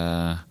være...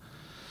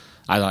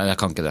 Nei, jeg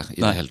kan ikke det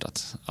i det hele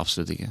tatt.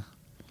 Absolutt ikke.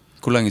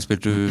 Hvor lenge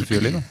spilte du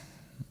fiolin da?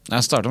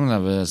 Jeg startet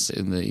med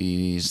det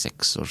i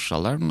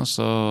 6-årsalderen, og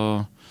så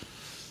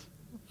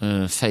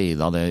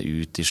feida det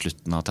ut i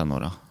slutten av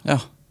tenåra. Ja.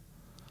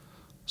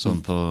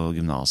 Sånn på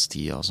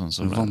gymnastida og sånn.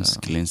 Så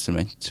vanskelig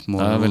instrument.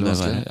 Det er veldig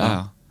vanskelig,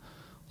 ja.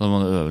 Da må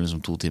du øve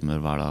liksom 2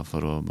 timer hver dag for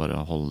å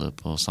bare holde det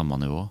på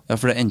samme nivå. Ja,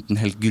 for det er enten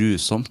helt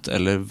grusomt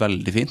eller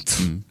veldig fint.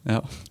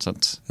 Ja.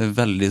 Sant. Det er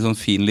veldig sånn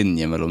fin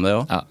linje mellom det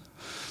også. Ja.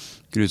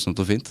 Grusomt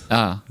og fint.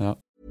 Ja.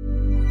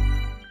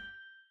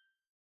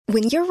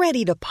 When you're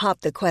ready to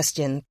pop the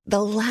question,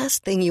 the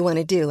last thing you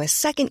want to do is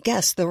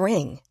second-guess the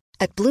ring.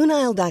 At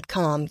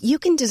BlueNile.com, you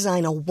can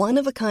design a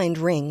one-of-a-kind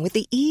ring with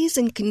the ease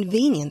and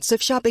convenience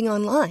of shopping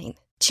online.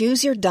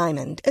 Choose your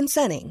diamond and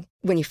setting.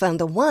 When you find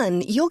the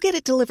one, you'll get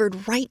it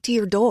delivered right to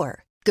your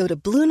door. Go to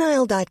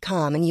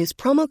BlueNile.com and use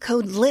promo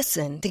code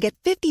LISTEN to get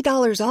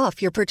 $50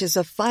 off your purchase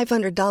of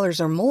 $500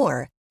 or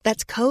more.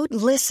 That's code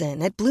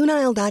LISTEN at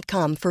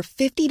BlueNile.com for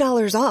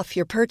 $50 off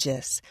your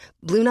purchase.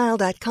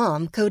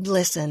 BlueNile.com, code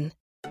LISTEN.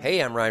 Hey,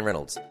 I'm Ryan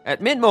Reynolds.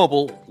 At Mint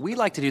Mobile, we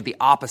like to do the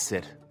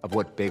opposite of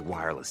what Big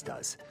Wireless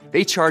does.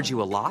 They charge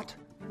you a lot.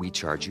 We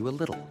charge you a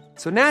little.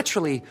 So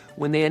naturally,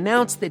 when they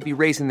announced they'd be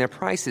raising their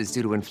prices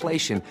due to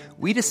inflation,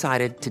 we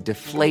decided to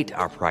deflate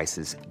our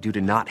prices due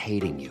to not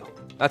hating you.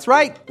 That's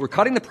right. We're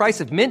cutting the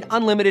price of Mint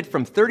Unlimited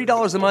from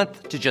 $30 a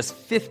month to just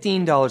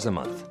 $15 a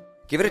month.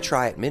 Give it a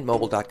try at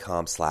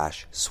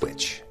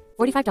mintmobile.com/switch.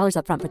 $45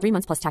 up front for 3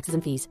 months plus taxes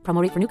and fees.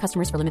 Promo rate for new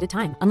customers for limited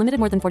time. Unlimited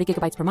more than 40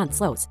 gigabytes per month.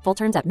 Slows full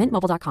terms at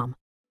mintmobile.com.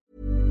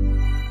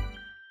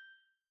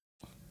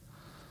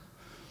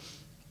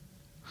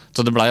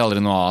 Så det ble aldri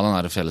noe av den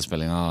der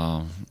fellesspillinga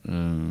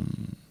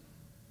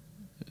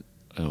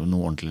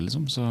noe ordentlig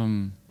liksom. Så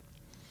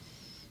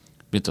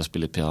begynte jeg å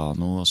spille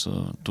piano, og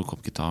så tok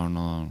opp gitaren,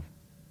 og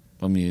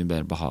det var mye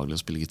mer behagelig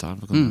å spille gitar.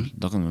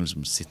 Da kan du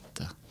liksom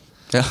sitte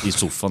i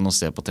sofaen og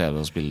se på TV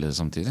og spille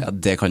samtidig. Ja,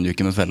 det kan du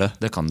ikke med felle.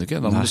 Det kan du ikke,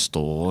 da må du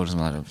stå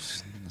sånn der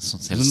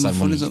helt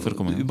seremoni for å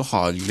komme inn.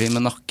 Ubehagelig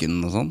med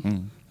nakken og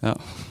sånn. Ja.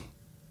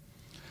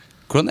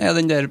 Hvordan er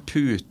den der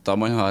puta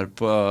man har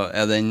på,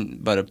 er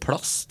den bare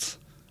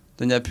plast?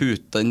 Den der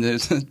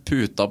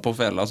puta på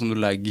fela som du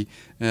legger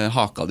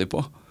haka di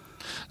på?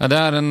 Ja, det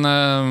er en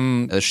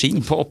er det skinn?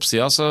 På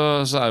oppsida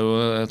så er jo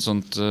et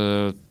sånt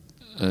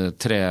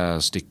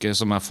trestykke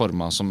som er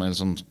formet som en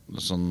sånn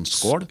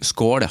skål.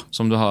 Skål, ja.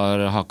 Som du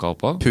har haka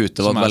opp på.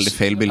 Pute var et veldig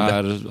feil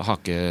bilde.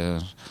 Som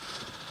er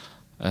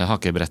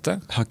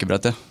hakebrettet.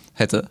 Hakebrettet,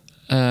 heter det?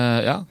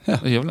 Ja,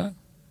 det gjør vel det.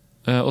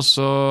 Og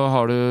så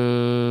har du,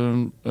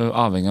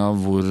 avhengig av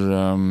hvor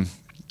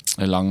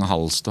lang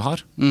hals du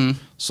har,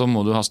 så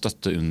må du ha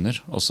støtte under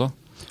også.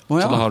 Så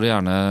da har du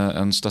gjerne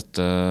en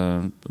støtte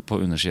på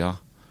undersida.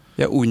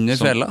 Ja, under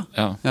fela?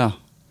 Ja.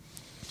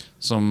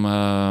 Som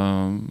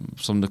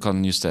du kan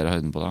justere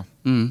høyden på da.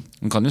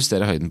 Du kan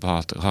justere høyden på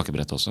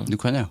hakebrettet også. Du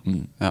kan, ja.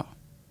 Ja.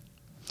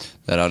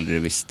 Det har jeg aldri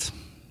visst.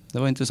 Det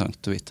var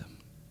interessant å vite.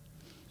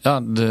 Ja,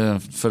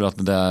 du føler at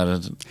det er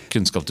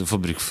kunnskap du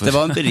får bruk for. Det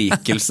var en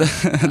berikelse,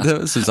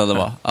 det synes jeg det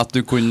var. At du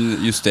kunne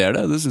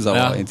justere det synes jeg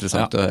var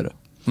interessant å høre.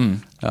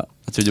 Ja,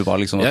 jeg trodde det var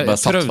liksom at det bare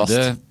satt fast.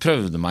 Jeg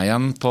prøvde meg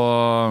igjen på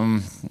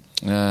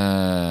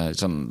da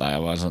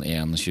jeg var sånn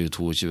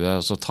 21-22,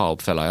 og så ta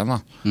opp fella igjen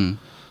da.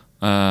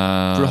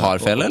 For du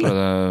har felle, eller?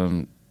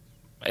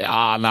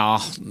 Ja,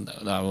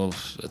 det er jo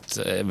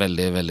et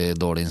veldig, veldig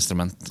dårlig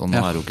instrument, og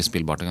nå er det jo ikke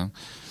spillbart engang.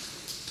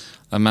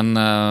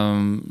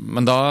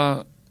 Men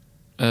da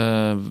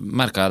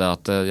merket jeg det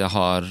at jeg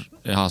har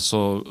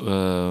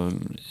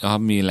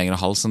mye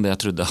lengre hals enn det jeg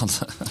trodde jeg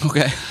hadde.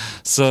 Okay.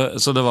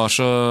 Så det var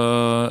så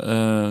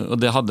og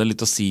det hadde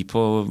litt å si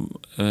på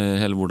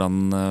hele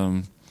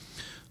hvordan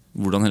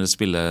hele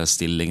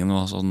spillestillingen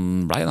og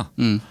sånn ble da.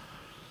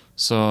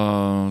 Så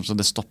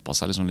det stoppet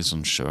seg liksom litt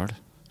sånn selv.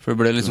 For det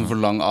ble liksom for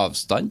lang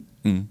avstand?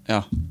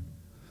 Ja.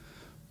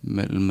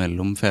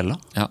 Mellom fela?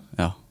 Ja.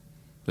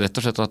 Rett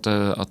og slett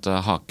at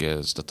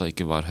hakestøtta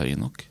ikke var høy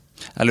nok.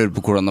 Jeg lurer på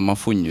hvordan de har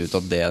funnet ut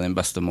at det er den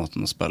beste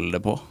måten å spille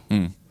det på.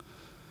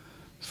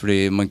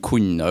 Fordi man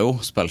kunne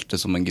jo spilt det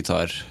som en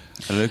gitar.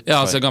 Eller? Ja,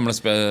 altså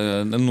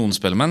noen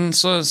spillemenn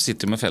så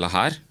sitter de med fela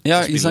her.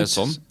 Ja, spiller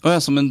sånn.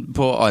 Som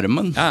på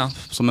armen. Ja.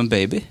 Som en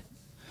baby.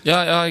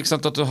 Ja, ikke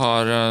sant, at du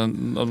har at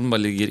den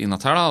bare ligger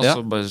innat her da, og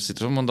så bare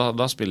sitter du, og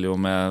da spiller jo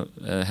med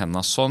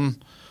hendene sånn,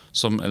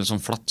 eller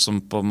sånn flatt som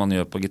man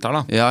gjør på gitar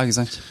da. Ja, ikke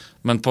sant.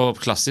 Men på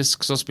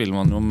klassisk så spiller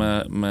man jo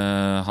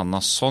med handa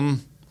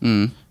sånn,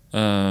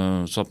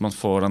 så at man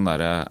får den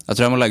der... Jeg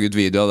tror jeg må legge ut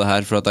video av det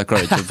her, for at jeg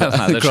klarer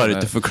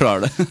ikke å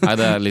forklare det. Nei,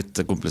 det litt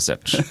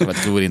komplisert. Jeg vet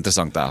ikke hvor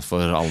interessant det for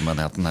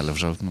allmennheten heller,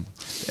 for så vidt.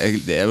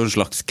 Det jo en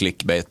slags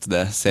clickbait,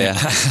 det. Se,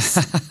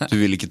 du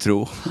vil ikke tro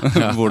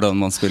hvordan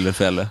man spiller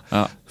fele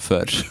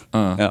før.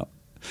 Ja.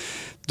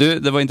 Du,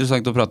 det var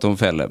interessant å prate om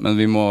fele, men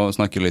vi må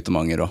snakke litt om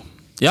anger også.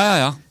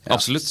 Ja,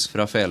 absolutt.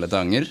 Fra fele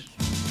til anger.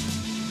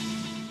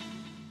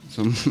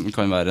 Som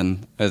kan være en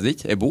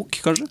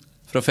bok, kanskje?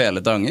 Fra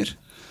fele til anger.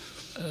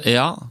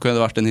 Ja. Kunne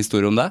det vært en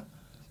historie om det?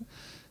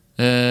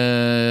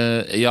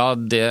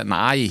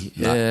 Nei.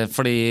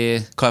 Fordi...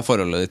 Hva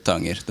forholdet ditt til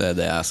anger? Det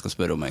det jeg skal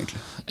spørre om,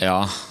 egentlig.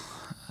 Ja.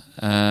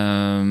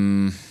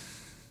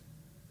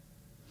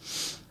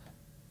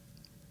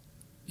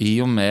 I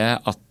og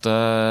med at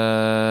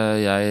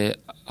jeg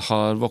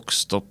har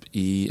vokst opp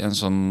i en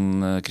sånn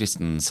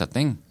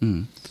kristensetning,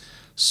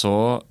 så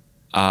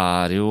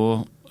jo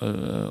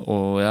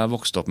og jeg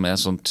vokste opp med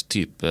et sånt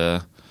type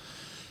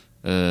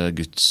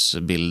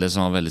gudsbilde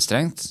som var veldig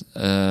strengt,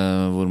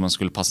 hvor man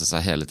skulle passe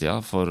seg hele tiden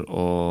for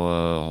å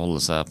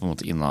holde seg på en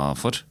måte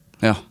innenfor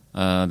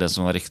det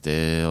som var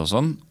riktig og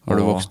sånn. Har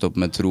du vokst opp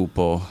med tro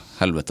på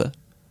helvete?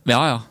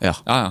 Ja.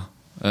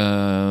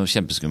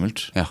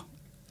 Kjempeskummelt. Ja.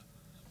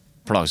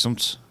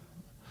 Plagsomt.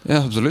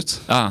 Ja, absolutt.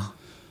 Ja.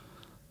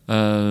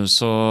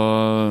 Så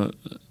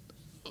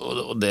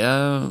og det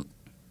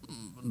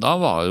da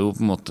var jo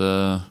på en måte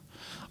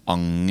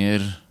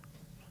anger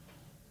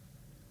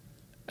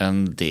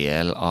en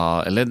del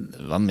av, eller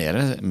det var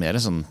mer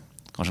sånn,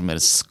 kanskje mer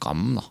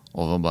skam da,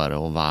 over bare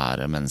å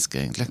være menneske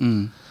egentlig.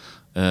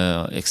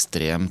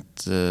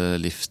 Ekstremt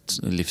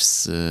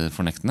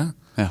livsfornektende.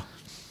 Ja.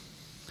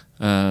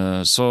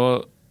 Så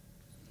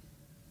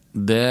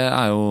det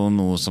jo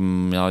noe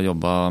som jeg har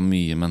jobbet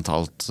mye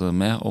mentalt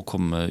med, å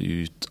komme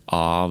ut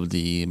av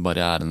de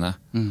barrierene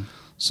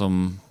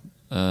som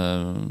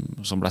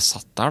ble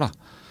satt der da.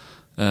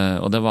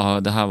 Og det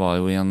her var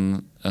jo i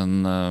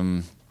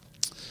en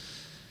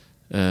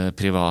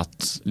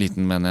privat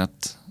liten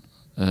menighet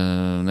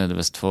nede i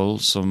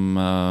Vestfold som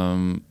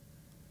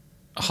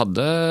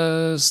hadde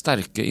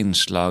sterke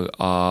innslag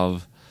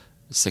av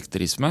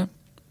sekterisme.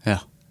 Ja.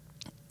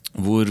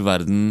 Hvor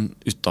verden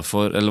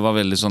utenfor, eller var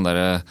veldig sånn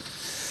der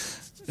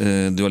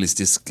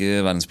dualistisk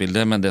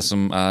verdensbilde, men det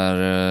som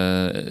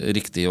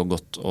riktig og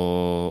godt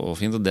og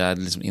fint, og det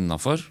liksom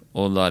innenfor.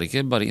 Og det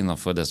ikke bare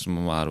innenfor det som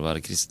å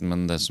være kristen,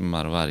 men det som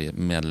å være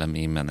medlem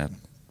i menigheten.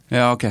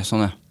 Ja, ok,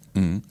 sånn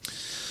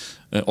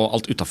Og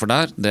alt utenfor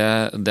der,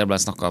 det ble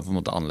snakket på en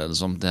måte annerledes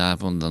om. Det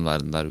på den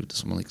verden der ute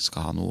som man ikke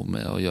skal ha noe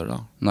med å gjøre da.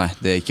 Nei,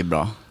 det ikke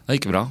bra. Det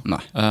ikke bra.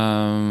 Nei.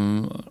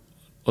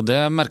 Og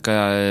det merket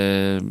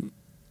jeg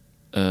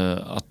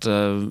at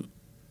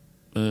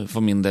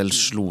for min del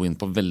slo inn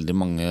på veldig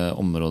mange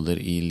områder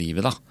i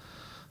livet da.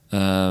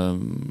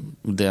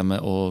 Det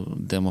med å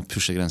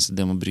pushe grenser,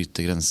 det med å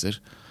bryte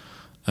grenser.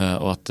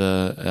 Og at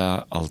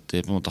jeg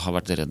alltid på en måte har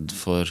vært redd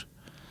for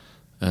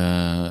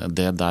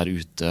det der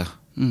ute.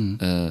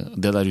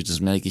 Det der ute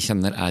som jeg ikke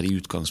kjenner i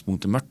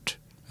utgangspunktet mørkt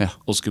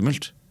og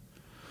skummelt.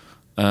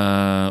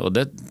 Og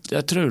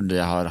jeg tror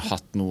det har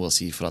hatt noe å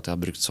si for at jeg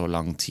har brukt så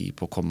lang tid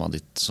på å komme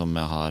dit som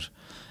jeg har,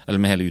 eller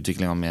med hele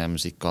utviklingen med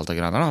musikk og alt det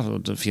greiene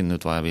da, finne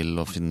ut hva jeg vil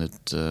og finne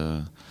ut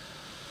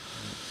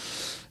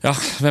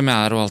hvem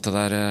jeg og alt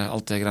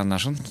det greiene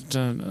der sånn.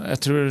 Jeg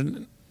tror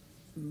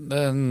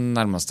det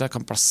nærmeste jeg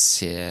kan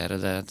plassere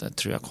det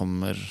tror jeg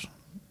kommer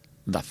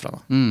derfra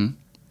da.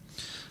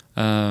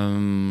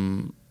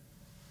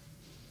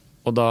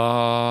 Og da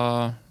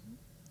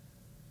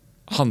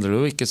handler det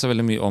jo ikke så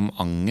veldig mye om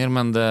anger,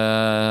 men det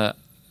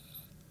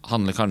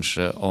handler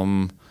kanskje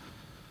om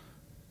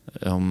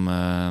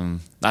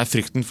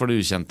frykten for det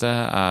ukjente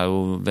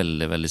jo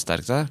veldig, veldig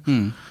sterkt der.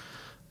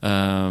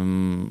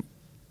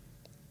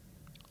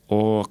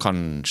 Og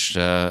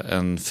kanskje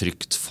en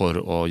frykt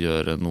for å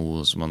gjøre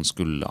noe som man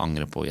skulle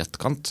angre på i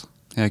etterkant.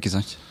 Ja, ikke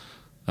sant?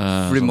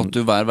 For de måtte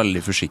jo være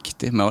veldig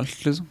forsiktig med alt,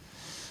 liksom.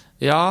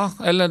 Ja,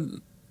 eller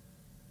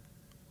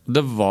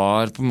det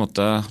var på en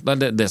måte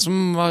det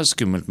som var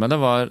skummelt med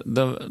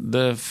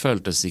det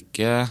føltes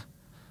ikke,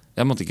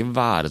 jeg måtte ikke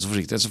være så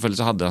forsiktig. Selvfølgelig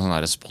så hadde jeg sånn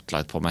her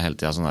spotlight på meg hele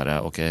tiden, sånn her,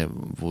 ok,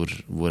 hvor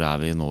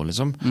vi nå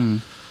liksom?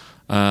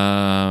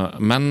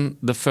 Men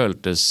det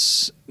føltes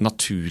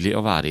naturlig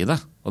å være i det,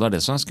 og det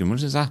det som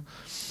skummelt, synes jeg.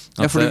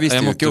 Ja, for du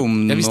visste jo ikke om noe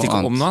annet. Jeg visste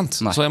ikke om noe annet,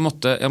 så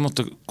jeg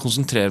måtte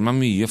konsentrere meg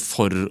mye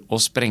for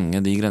å sprenge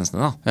de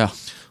grensene da.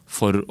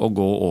 For å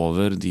gå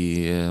over de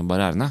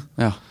barrierene.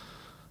 Ja.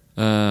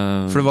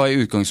 For det var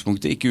i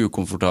utgangspunktet ikke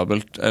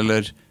ukomfortabelt,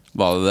 eller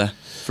var det?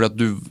 For at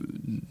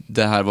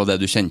det her var det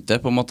du kjente,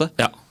 på en måte?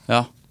 Ja.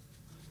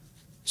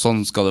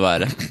 Sånn skal det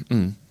være.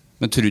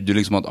 Men trodde du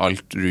liksom at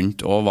alt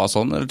rundt også var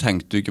sånn, eller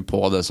tenkte du ikke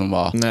på det som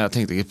var? Nei, jeg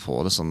tenkte ikke på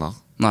det sånn da.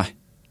 Nei.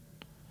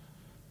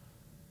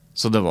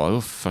 Så det var jo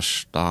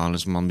først da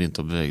liksom man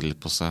begynte å bevege litt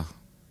på seg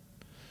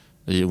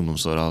I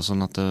ungdomsåra og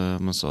sånn, at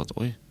man så at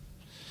oi,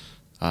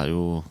 det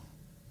jo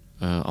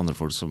andre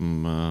folk som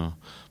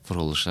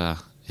forholder seg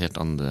helt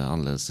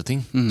annerledes til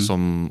ting,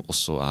 som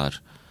også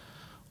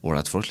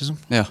ålreit folk, liksom.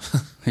 Ja,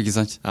 ikke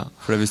sant? Ja.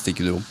 For det visste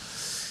ikke du om.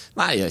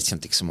 Nei, jeg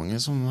kjente ikke så mange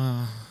som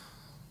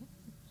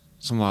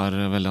var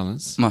veldig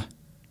annerledes. Nei.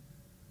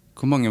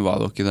 Hvor mange var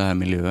dere I det her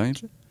miljøet,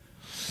 egentlig?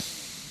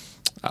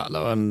 Ja,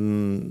 det var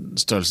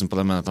størrelsen på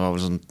det, men det var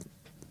vel sånn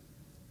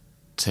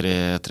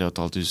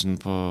 3-3.500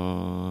 på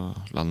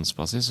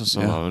landsbasis, og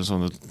så var vel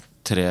sånne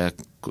 3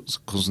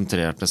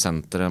 konsentrerte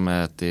sentre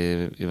med et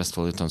I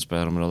Vestfold I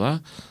Tønsberg-området,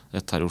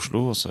 et her I Oslo,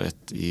 og så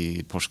et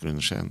I Porsgrunn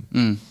og Skien.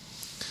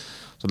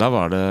 Så der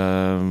var det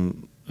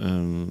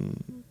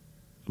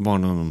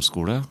barne- og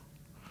ungdomsskole,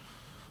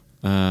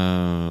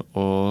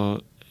 og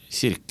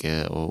kirke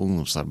og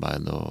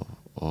ungdomsarbeid og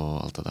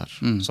alt det der.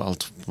 Så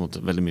alt på en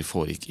måte veldig mye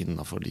foregikk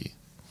innenfor de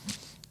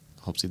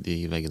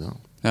veggene.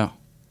 Ja.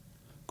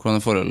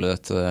 Hvordan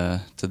forholdet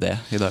til det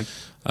I dag?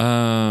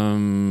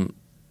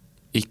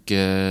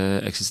 Ikke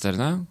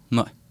eksisterende.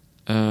 Nei.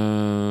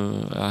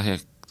 Jeg har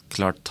helt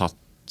klart tatt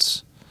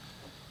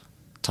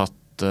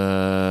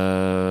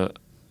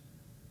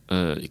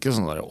ikke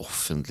sånn der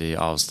offentlig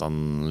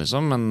avstand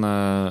liksom, men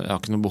jeg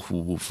har ikke noe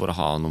behov for å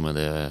ha noe med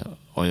det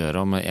å gjøre,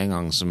 og med en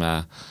gang som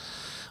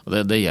og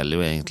det gjelder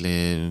jo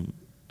egentlig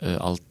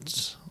alt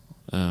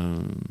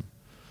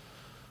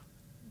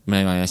med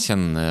en gang jeg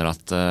kjenner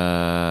at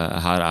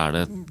her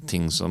det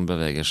ting som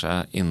beveger seg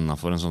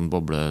innenfor en sånn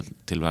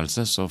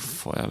bobletilværelse, så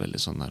får jeg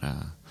veldig sånn der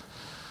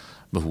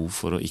behov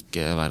for å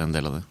ikke være en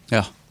del av det.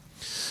 Ja.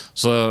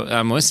 Så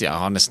jeg må jo si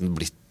jeg har nesten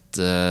blitt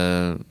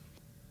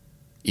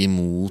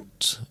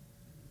imot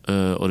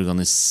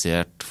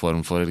organisert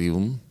form for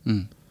religion.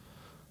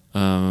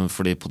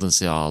 Fordi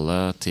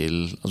potensialet til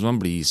altså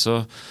man blir så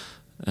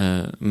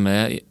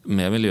med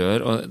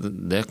miljøer og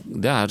det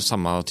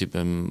samme type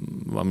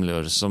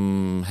miljøer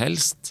som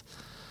helst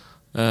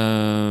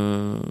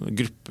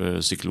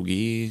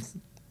gruppepsykologi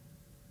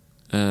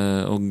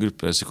og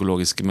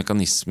gruppepsykologiske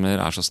mekanismer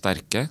så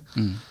sterke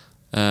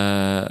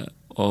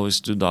og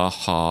hvis du da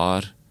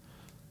har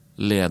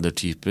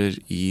ledertyper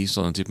I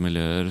sånne type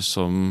miljøer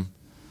som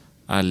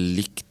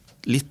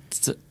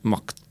litt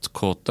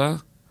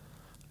maktkåte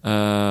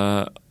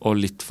og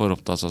litt for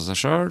opptatt av seg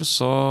selv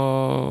så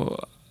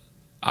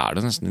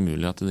det nesten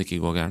umulig at det ikke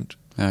går gærent.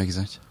 Ja, ikke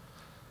sant?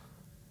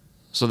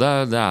 Så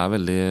det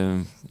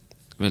veldig,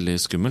 veldig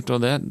skummelt,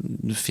 og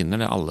du finner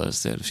det alle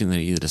steder. Du finner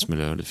det I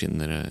idrettsmiljøer, du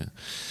finner det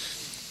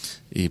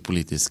I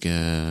politiske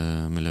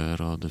miljøer,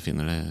 og du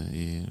finner det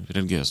I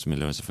religiøse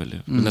miljøer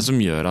selvfølgelig. Men det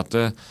som gjør at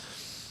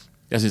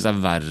jeg synes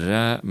det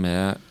verre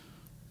med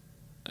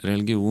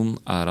religion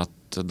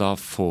at da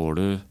får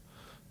du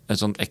et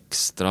sånt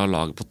ekstra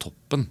lag på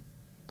toppen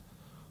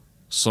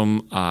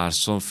som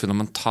så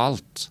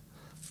fundamentalt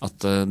at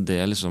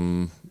det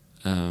liksom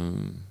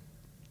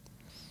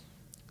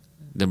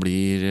det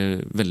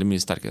blir veldig mye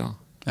sterkere da.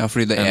 Ja,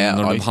 fordi det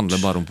når alt. Det handler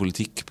bare om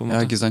politikk på en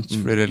måte. Ja, ikke sant?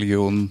 Fordi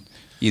religion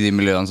I de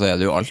miljøene så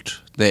det jo alt.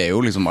 Det jo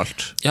liksom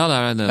alt. Ja,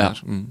 det det Ja. der.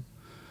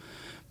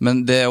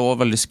 Men det også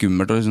veldig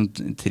skummelt og liksom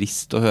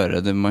trist å høre.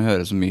 Man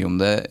hører så mye om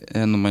det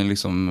når man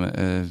liksom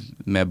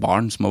med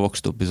barn som har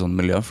vokst opp I sånn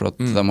miljø, for at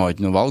de har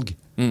ikke noe valg.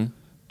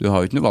 Du har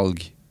jo ikke noe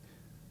valg.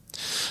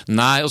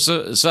 Nei, og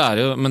så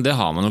det jo, men det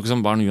har man jo ikke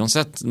som barn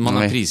uansett.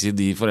 Man prisgitt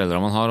de foreldre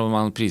man har, og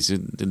man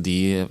prisgitt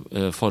de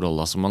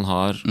forholdene som man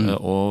har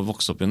å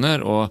vokse opp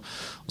under, og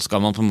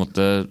skal man på en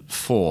måte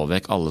få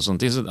vekk alle sånne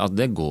ting, så at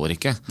det går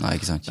ikke. Nei,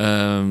 ikke sant.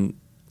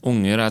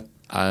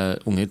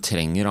 Unger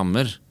trenger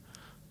rammer,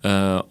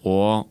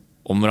 og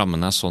om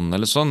rammene sånn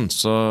eller sånn,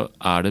 så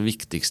det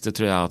viktigste,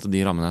 tror jeg, at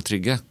de rammene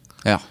trygge.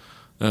 Ja.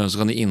 Så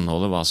kan de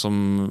inneholde hva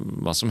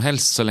som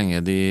helst, så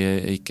lenge de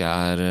ikke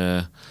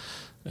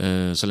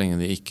så lenge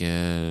de ikke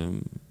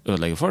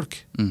ødelegger folk.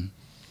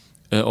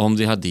 Og om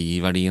de har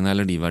de verdiene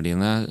eller de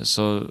verdiene,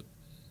 så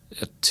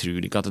jeg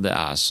tror ikke at det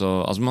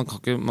så altså man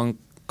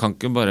kan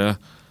ikke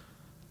bare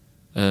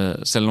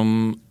selv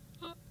om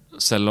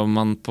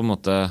man på en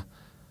måte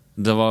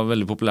det var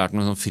veldig populært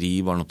med sånn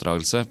fri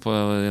barneoppdragelse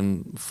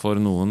for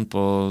noen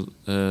på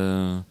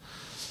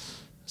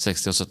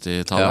 60- og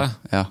 70-tallet.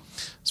 Ja.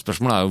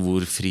 Spørsmålet jo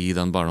hvor fri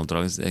den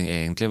barneoppdragelsen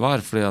egentlig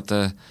var, fordi at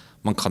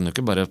man kan jo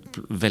ikke bare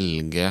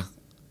velge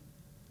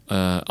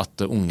at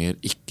unger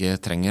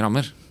ikke trenger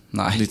rammer.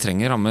 Nei. De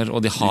trenger rammer,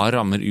 og de har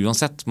rammer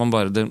uansett.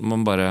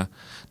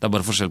 Det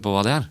bare forskjell på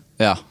hva det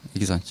Ja,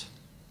 ikke sant.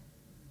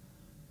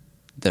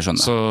 Det skjønner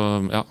jeg. Så,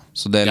 ja.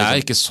 Så det liksom... Jeg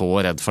ikke så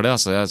redd for det.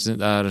 Altså.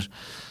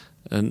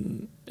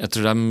 Jeg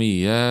tror det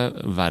mye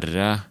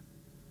verre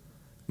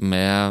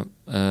med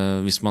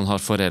hvis man har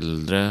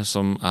foreldre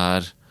som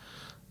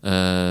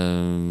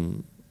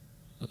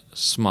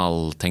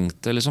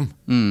smaltenkte, liksom.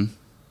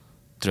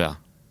 Tror jeg.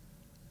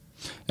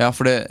 Ja,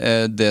 for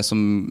det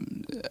som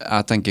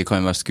jeg tenker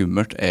kan være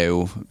skummelt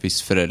jo hvis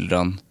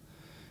foreldrene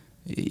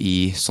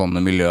I sånne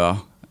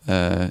miljøer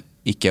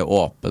ikke er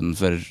åpen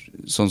for,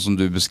 sånn som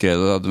du beskrev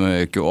det, at de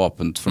er ikke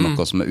åpent for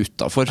noe som er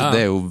utenfor.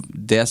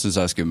 Det synes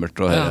jeg er skummelt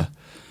å høre.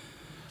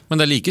 Men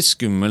det er like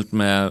skummelt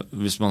med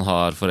hvis man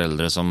har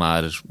foreldre som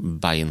er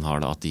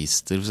beinharde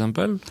ateister, for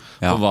eksempel,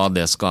 og hva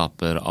det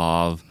skaper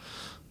av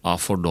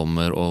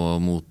fordommer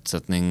og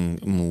motsetning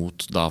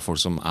mot da folk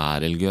som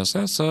er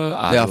religiøse, så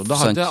da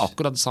har det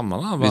akkurat det samme.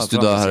 Da. Hvis du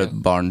da har et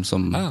barn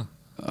som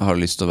har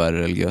lyst til å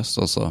være religiøs,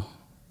 også.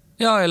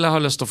 Ja, eller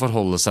har lyst til å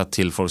forholde seg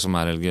til folk som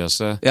er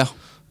religiøse. Ja.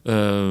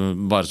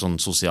 Bare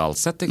sånn sosialt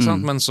sett, ikke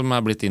sant? Men som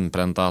er blitt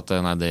innprentet at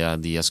nei,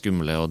 de er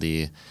skumle, og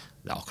det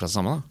er akkurat det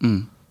samme. Da.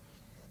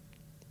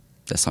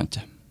 Det er sant,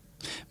 ja.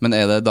 Men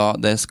er det da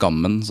det er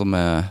skammen som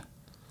er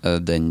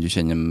den du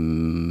kjenner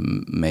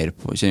mer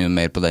på? Kjenner du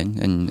mer på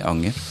den enn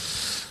anger?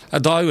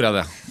 Da gjorde jeg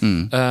det.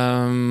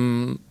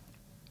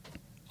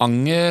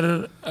 Anger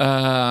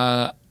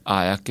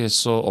er jeg ikke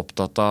så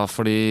opptatt av,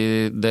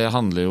 fordi det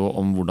handler jo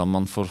om hvordan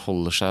man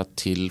forholder seg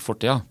til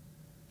fortida.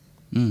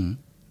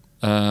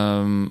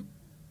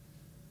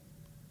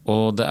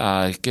 Og det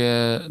er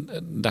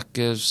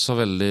ikke så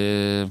veldig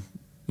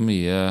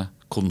mye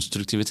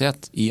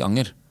konstruktivitet i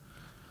anger.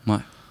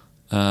 Nei.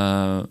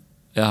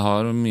 Jeg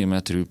har mye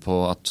mer tro på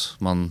at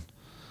man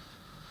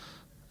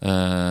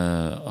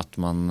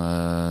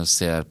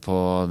ser på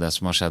det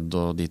som har skjedd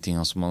og de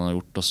tingene som man har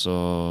gjort, og så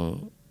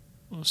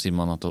sier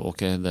man at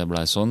ok, det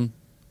ble sånn,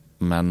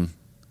 men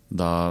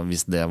da,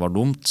 hvis det var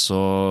dumt,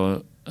 så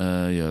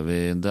gjør vi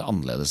det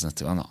annerledes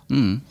neste gang da.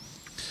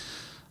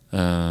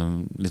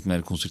 Litt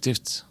mer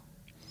konstruktivt,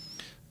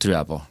 tror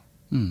jeg på.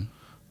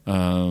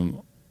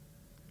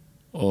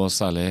 Og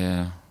særlig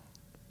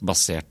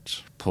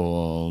basert på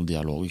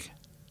dialog.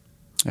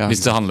 Ja.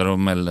 Hvis det handler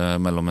om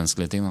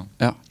mellommenneskelige ting da.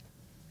 Ja.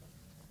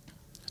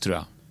 Tror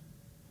jeg.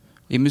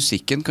 I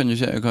musikken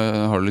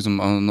har du liksom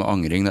noe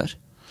angring der?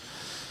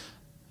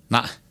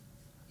 Nei.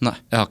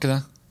 Jeg har ikke det.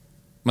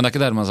 Men det er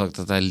ikke dermed sagt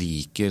at jeg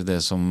liker det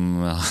som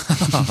jeg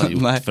har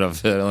gjort fra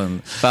før.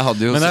 Men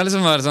det er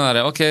liksom bare sånn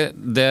her, ok,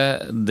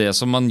 det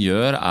som man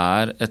gjør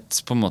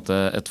på en måte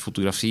et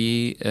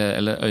fotografi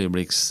eller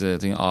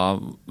øyeblikksting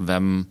av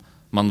hvem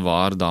man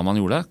var da man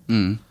gjorde det.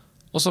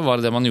 Og så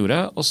var det man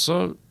gjorde, og så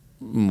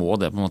må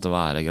det på en måte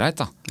være greit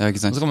da. Ja,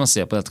 ikke sant? Og så kan man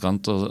se på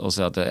etterkant og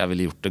si at jeg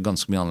ville gjort det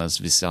ganske mye annerledes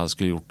hvis jeg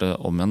skulle gjort det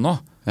om igjen nå.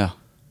 Ja.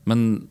 Men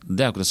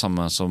det er jo ikke det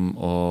samme som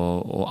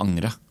å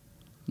angre.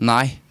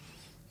 Nei,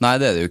 det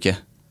er det jo ikke.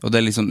 Og det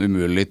er litt sånn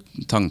umulig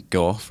tanke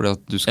også, for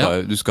du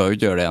skal jo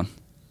ikke gjøre det igjen.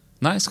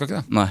 Nei, jeg skal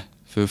ikke det. Nei,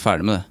 for vi er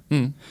ferdig med det.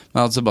 Men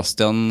jeg hadde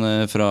Sebastian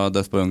fra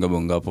Death Boy Unga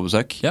Bunga på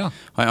besøk. Ja.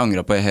 Han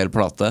angret på en hel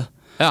plate.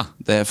 Ja.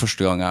 Det er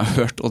første gang jeg har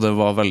hørt, og det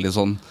var veldig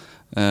sånn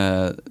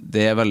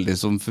det er veldig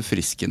sånn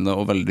forfriskende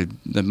og veldig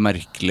det er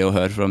merkelig å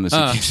høre fra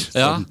musiker.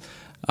 Sånn,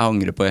 jeg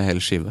angrer på en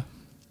hel skive.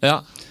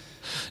 Ja.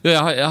 Jo,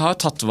 jeg har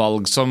tatt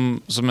valg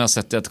som jeg har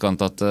sett i etterkant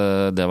at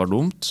det var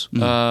dumt.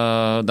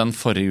 Den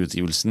forrige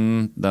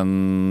utgivelsen, den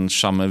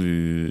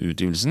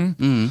Chamevu-utgivelsen,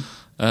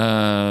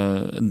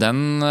 den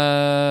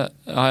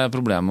har jeg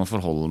problemer med å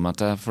forholde meg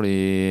til,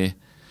 fordi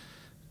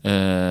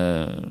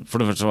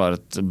for det første var det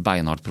et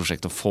beinhardt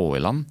prosjekt å få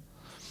i land.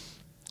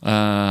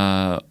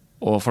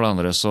 Og for det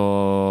andre så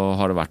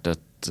har det vært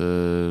et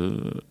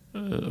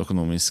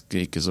økonomisk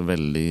ikke så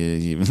veldig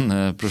givende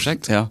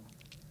prosjekt. Ja.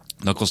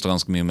 Det har kostet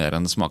ganske mye mer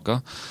enn det smakte.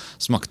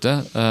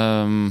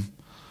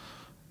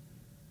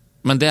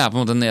 Men det er på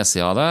en måte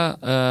nedsida av det.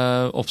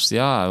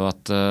 Oppsida er jo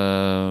at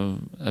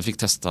jeg fikk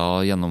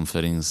testet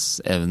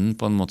gjennomføringsevnen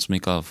på en måte som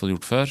jeg ikke har fått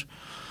gjort før.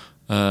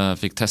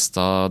 Jeg fikk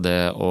testet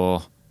det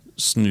å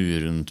snu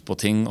rundt på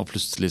ting, og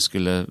plutselig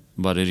skulle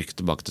bare rykke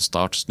tilbake til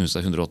start, snu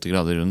seg 180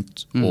 grader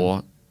rundt,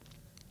 og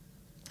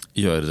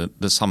gjøre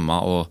det samme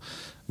og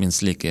minst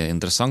like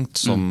interessant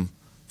som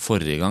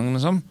forrige gang,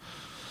 liksom.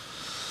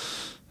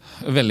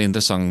 Veldig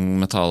interessant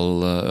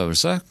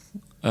metalløvelse.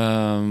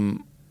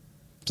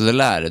 Så det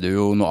lærer du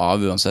jo noe av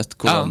uansett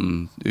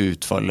hvordan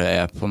utfallet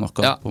er på noe,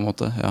 på en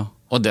måte. Ja.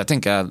 Og det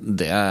tenker jeg,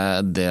 det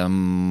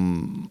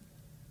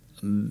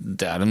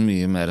er en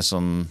mye mer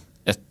sånn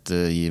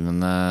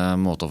ettergivende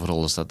måte å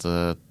forholde seg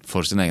til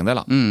for sin egen del,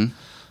 da.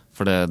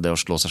 For det å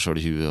slå seg selv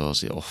i huet og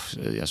si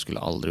jeg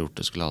skulle aldri gjort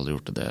det,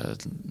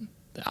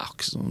 det er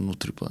ikke noe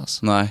tro på det. Altså.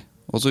 Nei,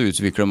 og så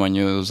utvikler man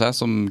jo seg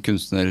som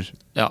kunstner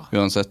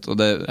uansett. Og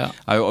jeg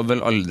har jo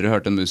vel aldri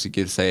hørt en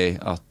musiker si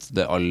at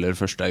det aller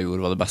første jeg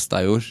gjorde var det beste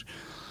jeg gjorde.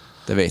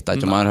 Det vet jeg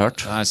ikke om jeg har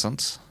hørt. Nei,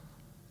 sant.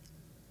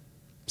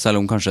 Selv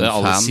om kanskje en fan... Det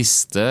aller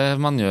siste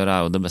man gjør er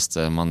jo det beste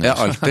man gjør. Ja,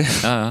 alltid.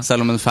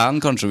 Selv om en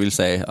fan kanskje vil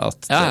si at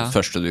det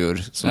første du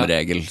gjorde, som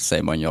regel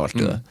sier man jo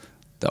alltid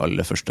det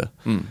aller første.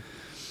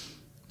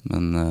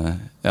 Men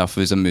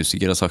for hvis en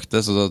musiker har sagt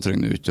det, så da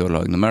trenger du ikke å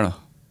lage noe mer da.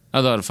 Ja,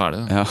 da er det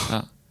ferdig. Ja.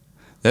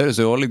 Det høres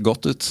jo litt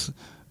godt ut,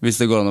 hvis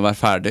det går an å være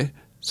ferdig.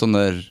 Sånn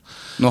der,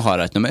 nå har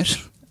jeg ikke noe mer.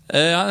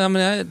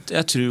 Men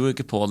jeg tror jo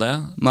ikke på det.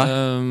 Nei.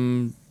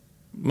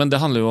 Men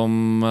det handler jo om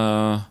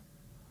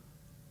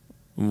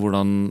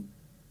hvordan...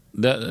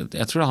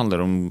 jeg tror det handler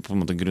om på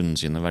en måte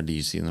grunnsynet,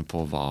 verdisynet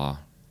på hva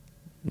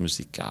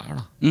musikk er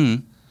da.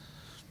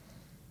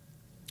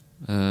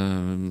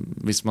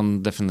 Hvis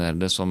man definerer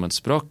det som et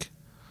språk,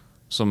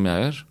 som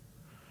jeg gjør,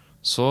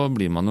 så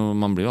blir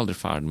man blir jo aldri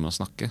ferdig med å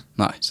snakke.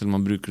 Nei. Selv om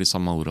man bruker de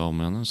samme ordene om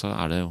igjen, så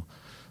det jo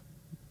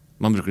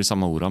man bruker de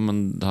samme ordene, men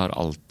det har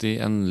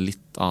alltid en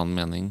litt annen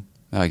mening.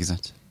 Ja, ikke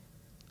sant?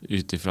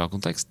 Utifra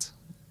kontekst.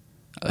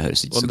 Ja, det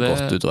høres ikke så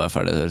godt ut å være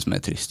ferdig. Det høres mer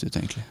trist ut,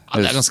 egentlig.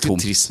 Ja, det ganske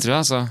trist, tror jeg.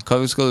 Altså.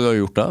 Hva skal du ha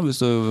gjort da?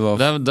 Hvis du var...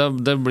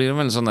 det blir en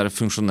veldig sånn der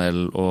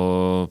funksjonell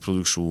og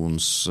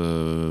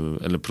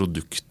eller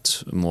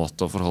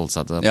produktmåte å forholde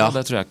seg til det på.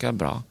 Det tror jeg ikke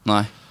bra.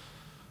 Nei.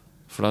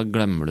 For da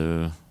glemmer du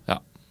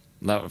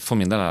for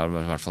min del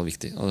det i hvert fall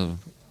viktig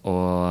å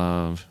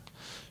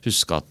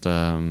huske at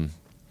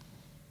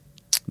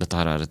dette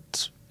her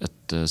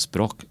et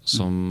språk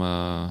som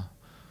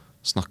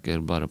snakker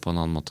bare på en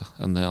annen måte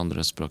enn det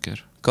andre språk gjør.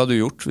 Hva hadde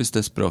du gjort hvis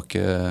det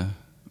språket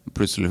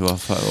plutselig var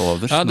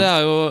over? Ja, det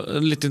jo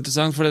litt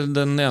interessant, for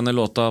den ene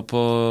låta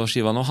på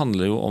skiva nå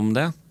handler jo om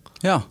det.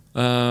 Ja.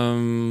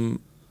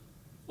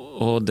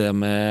 Og det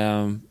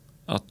med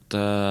at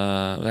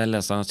jeg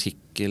leste en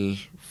artikkel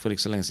for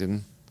ikke så lenge siden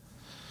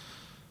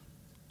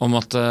om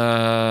at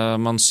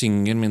man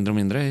synger mindre og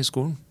mindre i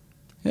skolen.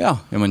 Ja,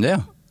 gjør man det,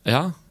 ja?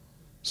 Ja.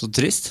 Så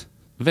trist.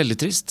 Veldig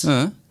trist.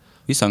 Ja.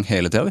 Vi sang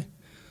hele tiden, vi.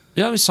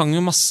 Ja, vi sang jo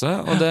masse,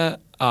 og det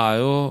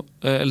jo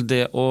eller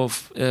det å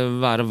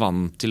være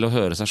vant til å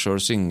høre seg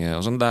selv synge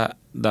og sånn,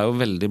 det jo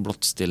veldig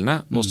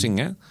blottstillende å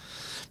synge.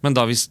 Men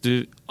da hvis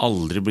du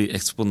aldri blir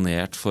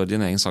eksponert for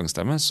din egen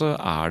sangstemme, så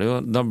det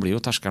jo, da blir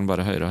jo terskelen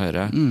bare høyere og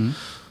høyere.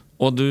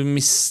 Og du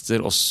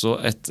mister også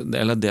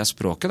det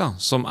språket da,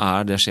 som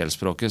det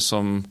sjelsspråket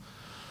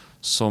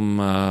som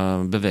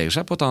beveger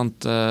seg på et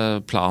annet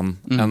plan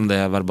enn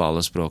det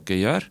verbale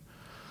språket gjør.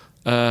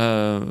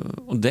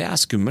 Og det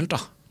skummelt da.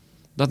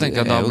 Da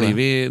tenker jeg,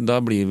 da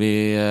blir vi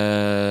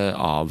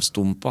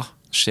avstumpa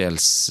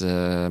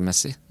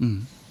sjelsmessig.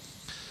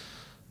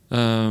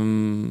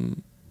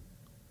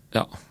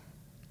 Ja.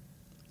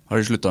 Har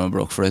du sluttet med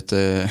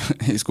blokkfløyte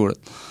i skolen?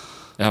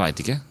 Jeg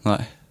vet ikke.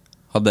 Nei.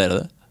 Hadde dere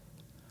det?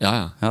 Ja.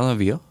 Ja, det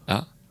vi også. Ja.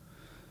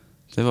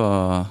 Det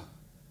var...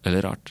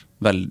 Veldig rart.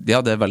 Ja,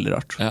 det veldig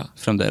rart. Ja.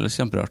 Fremdeles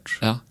kjemperart.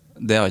 Ja.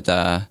 Det har ikke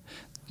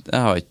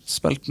jeg har ikke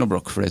spilt noe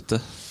blokkfløyte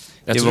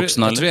i jeg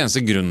voksen alder. tror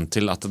eneste grunn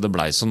til at det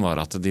ble sånn var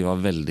at de var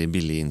veldig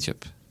billige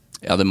innkjøp.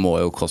 Ja, det må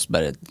jo koste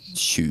bare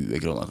 20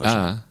 kroner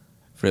kanskje.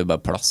 Ja. For det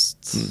bare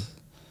plast.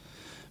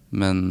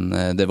 Men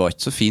det var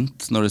ikke så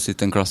fint når det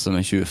sitter en klasse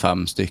med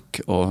 25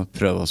 stykk og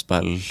prøver å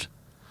spille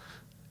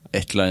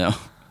et eller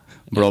annet.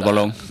 Blå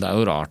ballong. Det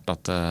jo rart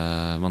at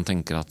man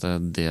tenker at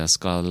det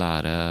skal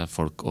lære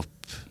folk opp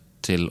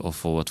til å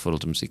få et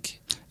forhold til musikk.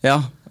 Ja.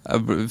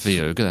 Vi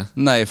gjør jo ikke det.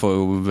 Nei, jeg får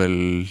jo vel...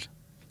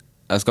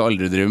 Jeg skal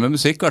aldri drive med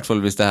musikk, i hvert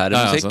fall hvis det her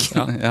musikk.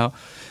 Altså, ja.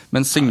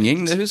 Men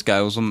synging, det husker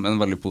jeg jo som en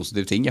veldig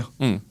positiv ting, ja.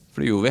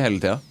 For det gjorde vi hele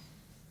tiden.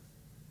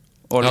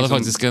 Og jeg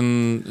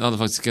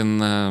hadde faktisk en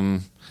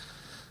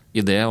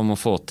idé om å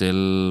få til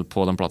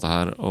på den plata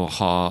her å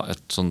ha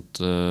et sånt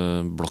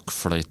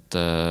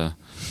blokkfløyte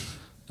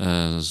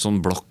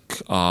sånn blokk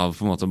av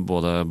på en måte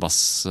både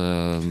bass,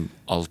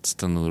 alt,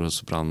 tenor og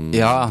sopran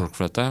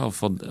blokkfløyte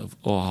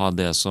og ha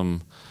det som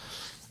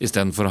i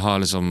stedet for å ha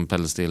liksom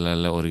pedalstil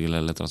eller orgel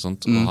eller noe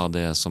sånt og ha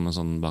det som en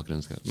sånn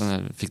bakgrunnsgreie. Men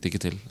jeg fikk det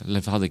ikke til,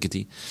 eller hadde ikke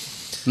tid.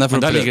 Nei,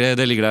 men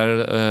det ligger der,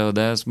 og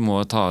det må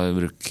jeg ta i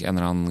bruk en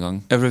eller annen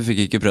gang. Ja, for du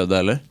fikk ikke prøvd det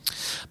heller?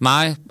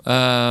 Nei,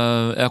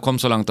 jeg kom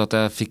så langt at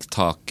jeg fikk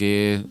tak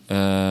i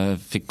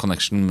fikk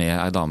connection med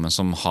ei dame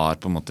som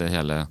har på en måte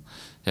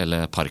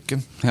hele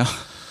parken. Ja,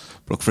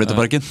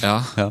 blokkfløyteparken.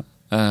 Ja.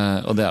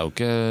 Og det jo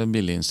ikke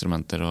billige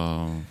instrumenter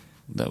og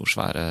det jo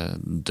svære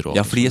drog.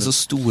 Ja, for de så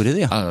store,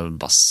 de. Ja,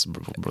 bass,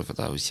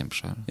 blokkfløyte jo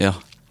kjempesvære. Ja,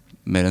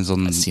 mer enn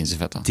sånn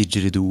fett, da.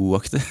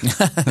 didgeridoo-aktig.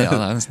 Ja,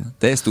 det nesten det.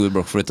 Det stor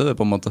blokkfløyte, det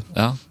på en måte.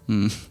 Ja.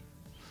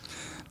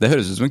 Det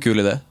høres ut som en kul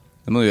idé.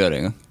 Det må du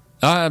gjøre en gang.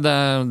 Ja,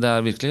 det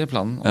virkelig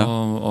planen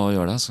å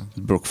gjøre det, altså.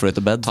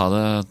 Blokkfløytebed. Ta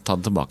det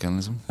tilbake igjen,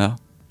 liksom. Ja.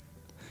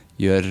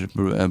 Gjør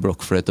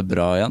blokkfløyte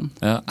bra igjen.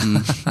 Ja.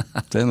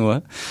 Det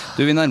noe.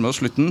 Du, vi nærmer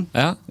oss slutten.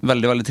 Ja.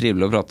 Veldig, veldig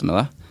trivelig å prate med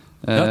deg.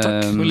 Ja,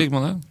 takk. Hvor ligger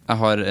man det? Jeg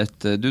har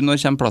når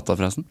kommer plata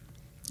forresten?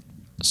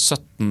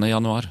 17.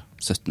 januar.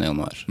 17.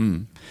 januar.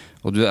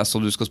 Og jeg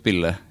så du skal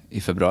spille i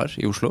februar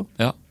i Oslo?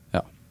 Ja.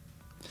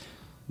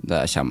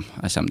 Jeg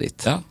kommer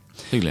dit. Ja,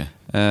 hyggelig.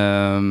 Jeg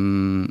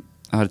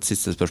har et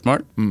siste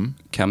spørsmål.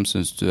 Hvem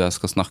synes du jeg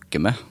skal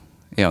snakke med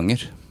i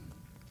Anger?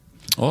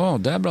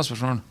 Det et bra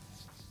spørsmål.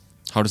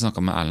 Har du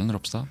snakket med Erlend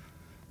Ropstad?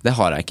 Det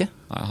har jeg ikke.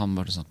 Nei, han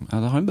bør du snakke med.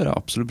 Ja, det har han bare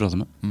absolutt pratet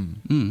med.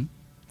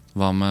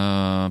 Hva med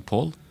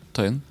Pål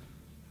Tøyen?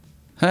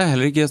 Jeg har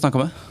heller ikke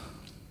snakket med.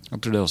 Jeg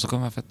tror det også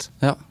kan være fett.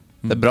 Ja,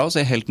 det bra å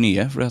si helt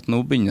nye, for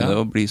nå begynner det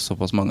å bli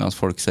såpass mange at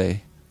folk sier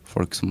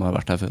folk som har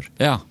vært her før.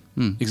 Ja,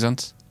 ikke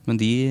sant? Men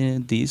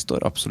de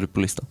står absolutt på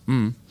lista.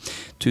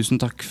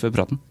 Tusen takk for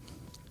praten.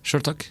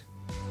 Selv takk.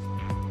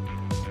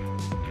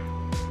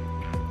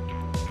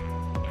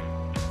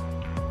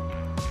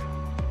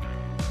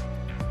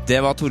 Det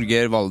var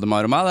Torgeir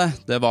Valdemar og meg, det.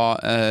 Det var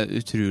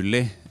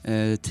utrolig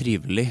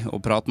trivelig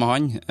å prate med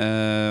han.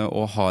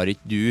 Og har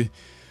ikke du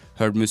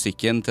hørt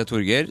musikken til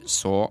Torgeir,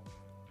 så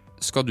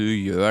skal du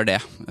gjøre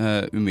det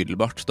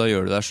umiddelbart. Da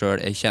gjør du deg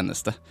selv en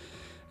tjeneste.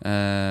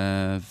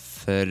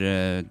 For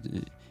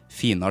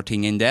finere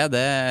ting enn det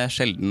er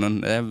sjelden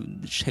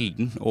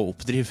å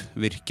oppdrive,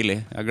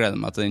 virkelig. Jeg gleder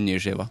meg til den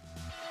nye skiva.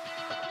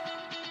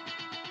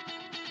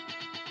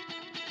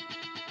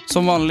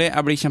 Som vanlig,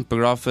 jeg blir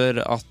kjempeglad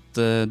for at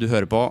du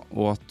hører på,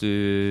 og at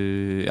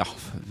du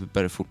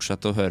bare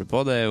fortsetter å høre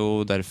på. Det er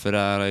jo derfor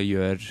jeg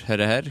gjør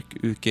dette her,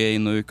 uke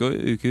inn og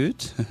uke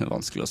ut.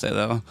 Vanskelig å si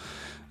det da.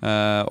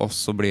 Og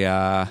så blir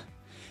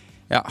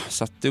jeg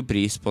setter jo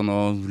pris på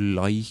noen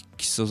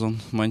likes og sånn.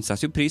 Man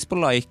setter jo pris på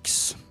likes,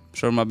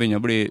 selv om jeg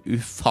begynner å bli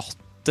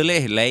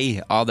ufattelig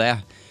lei av det.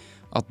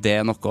 At det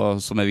er noe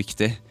som er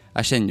viktig.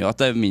 Jeg kjenner jo at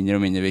det er mindre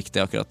og mindre viktig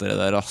akkurat det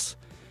der, ass.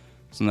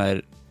 Sånn der,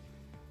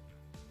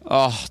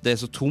 det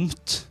er så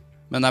tomt.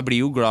 Men jeg blir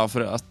jo glad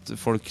for at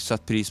folk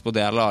setter pris på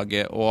det jeg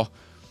lager, og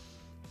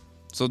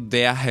så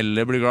det jeg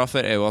heller blir glad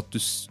for er jo at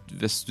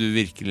hvis du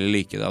virkelig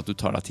liker det, at du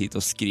tar deg tid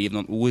til å skrive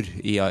noen ord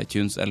i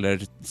iTunes,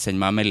 eller send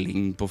meg en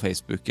melding på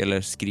Facebook,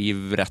 eller skriv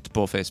rett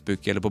på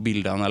Facebook, eller på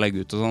bildene jeg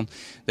legger ut og sånn.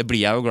 Det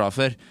blir jeg jo glad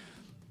for.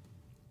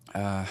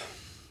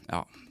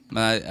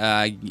 Men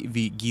jeg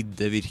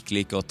gidder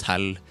virkelig ikke å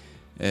telle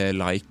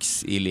likes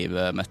i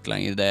livet mitt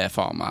lenger. Det er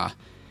faen meg,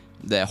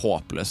 det er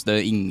håpløst. Det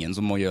er ingen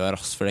som må gjøre,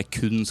 for det er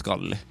kun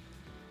skadelig.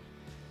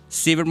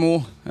 Sivert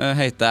Mo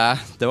heter jeg.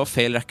 Det var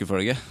feil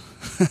rekkefølge.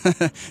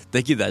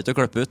 Det gidder jeg ikke å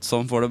klippe ut.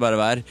 Sånn får det bare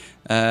være.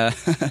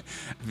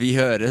 Vi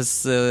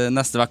høres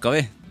neste vekka,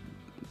 vi.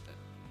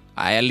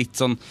 Jeg er litt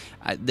sånn,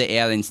 det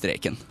er den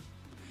streken.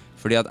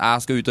 Fordi at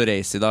jeg skal ut og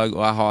reise i dag,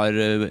 og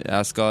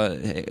jeg skal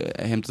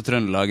hjem til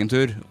Trøndelag en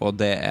tur, og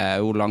det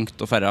er jo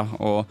langt å ferra,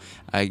 og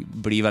jeg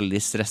blir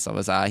veldig stresset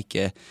hvis jeg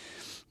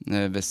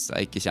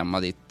ikke kommer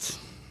meg dit.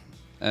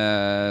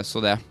 Så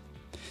det.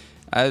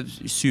 Jeg er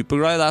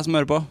superglad i deg som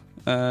hører på.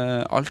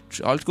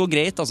 Alt går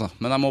greit, altså,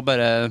 men jeg må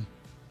bare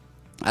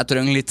jeg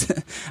trenger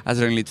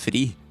litt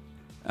fri.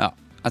 Ja,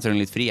 jeg trenger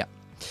litt fri, ja.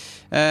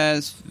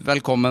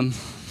 Velkommen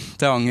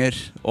til Anger,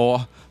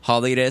 og ha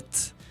det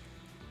greit.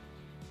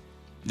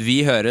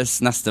 Vi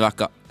høres neste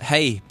vekka.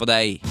 Hei på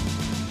deg.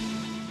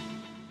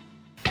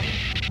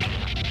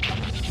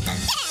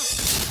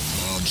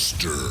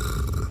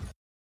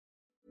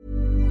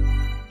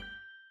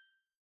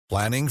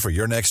 Planning for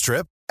your next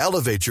trip?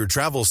 Elevate your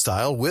travel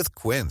style with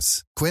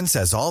Quince. Quince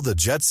has all the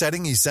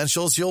jet-setting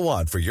essentials you'll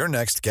want for your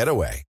next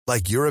getaway,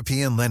 like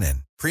European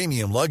linen,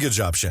 premium luggage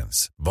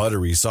options,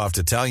 buttery soft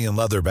Italian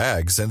leather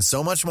bags, and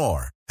so much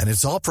more. And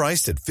it's all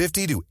priced at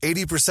 50 to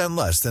 80%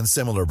 less than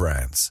similar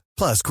brands.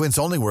 Plus, Quince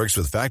only works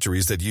with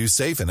factories that use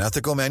safe and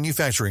ethical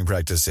manufacturing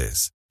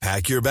practices.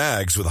 Pack your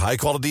bags with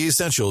high-quality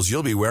essentials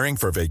you'll be wearing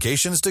for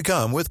vacations to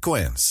come with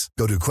Quince.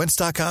 Go to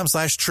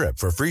quince.com/trip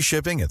for free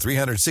shipping and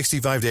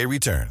 365-day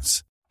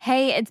returns.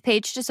 Hey, it's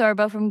Paige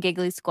DeSorbo from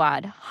Giggly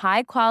Squad.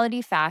 High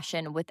quality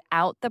fashion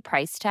without the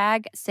price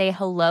tag. Say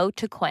hello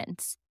to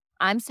Quince.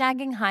 I'm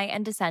snagging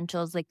high-end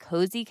essentials like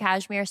cozy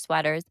cashmere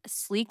sweaters,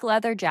 sleek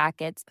leather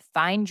jackets,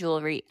 fine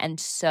jewelry, and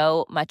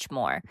so much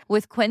more.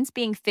 With Quince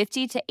being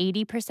 50 to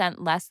 80%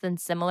 less than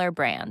similar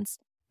brands.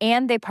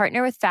 And they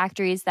partner with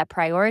factories that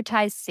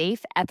prioritize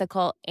safe,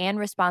 ethical, and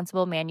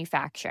responsible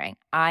manufacturing.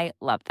 I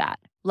love that.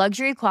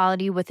 Luxury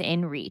quality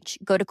within reach.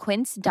 Go to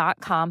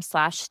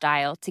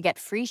quince.com/style to get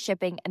free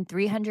shipping and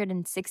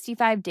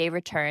 365-day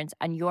returns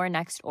on your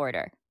next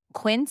order.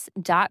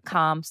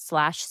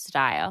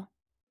 Quince.com/style.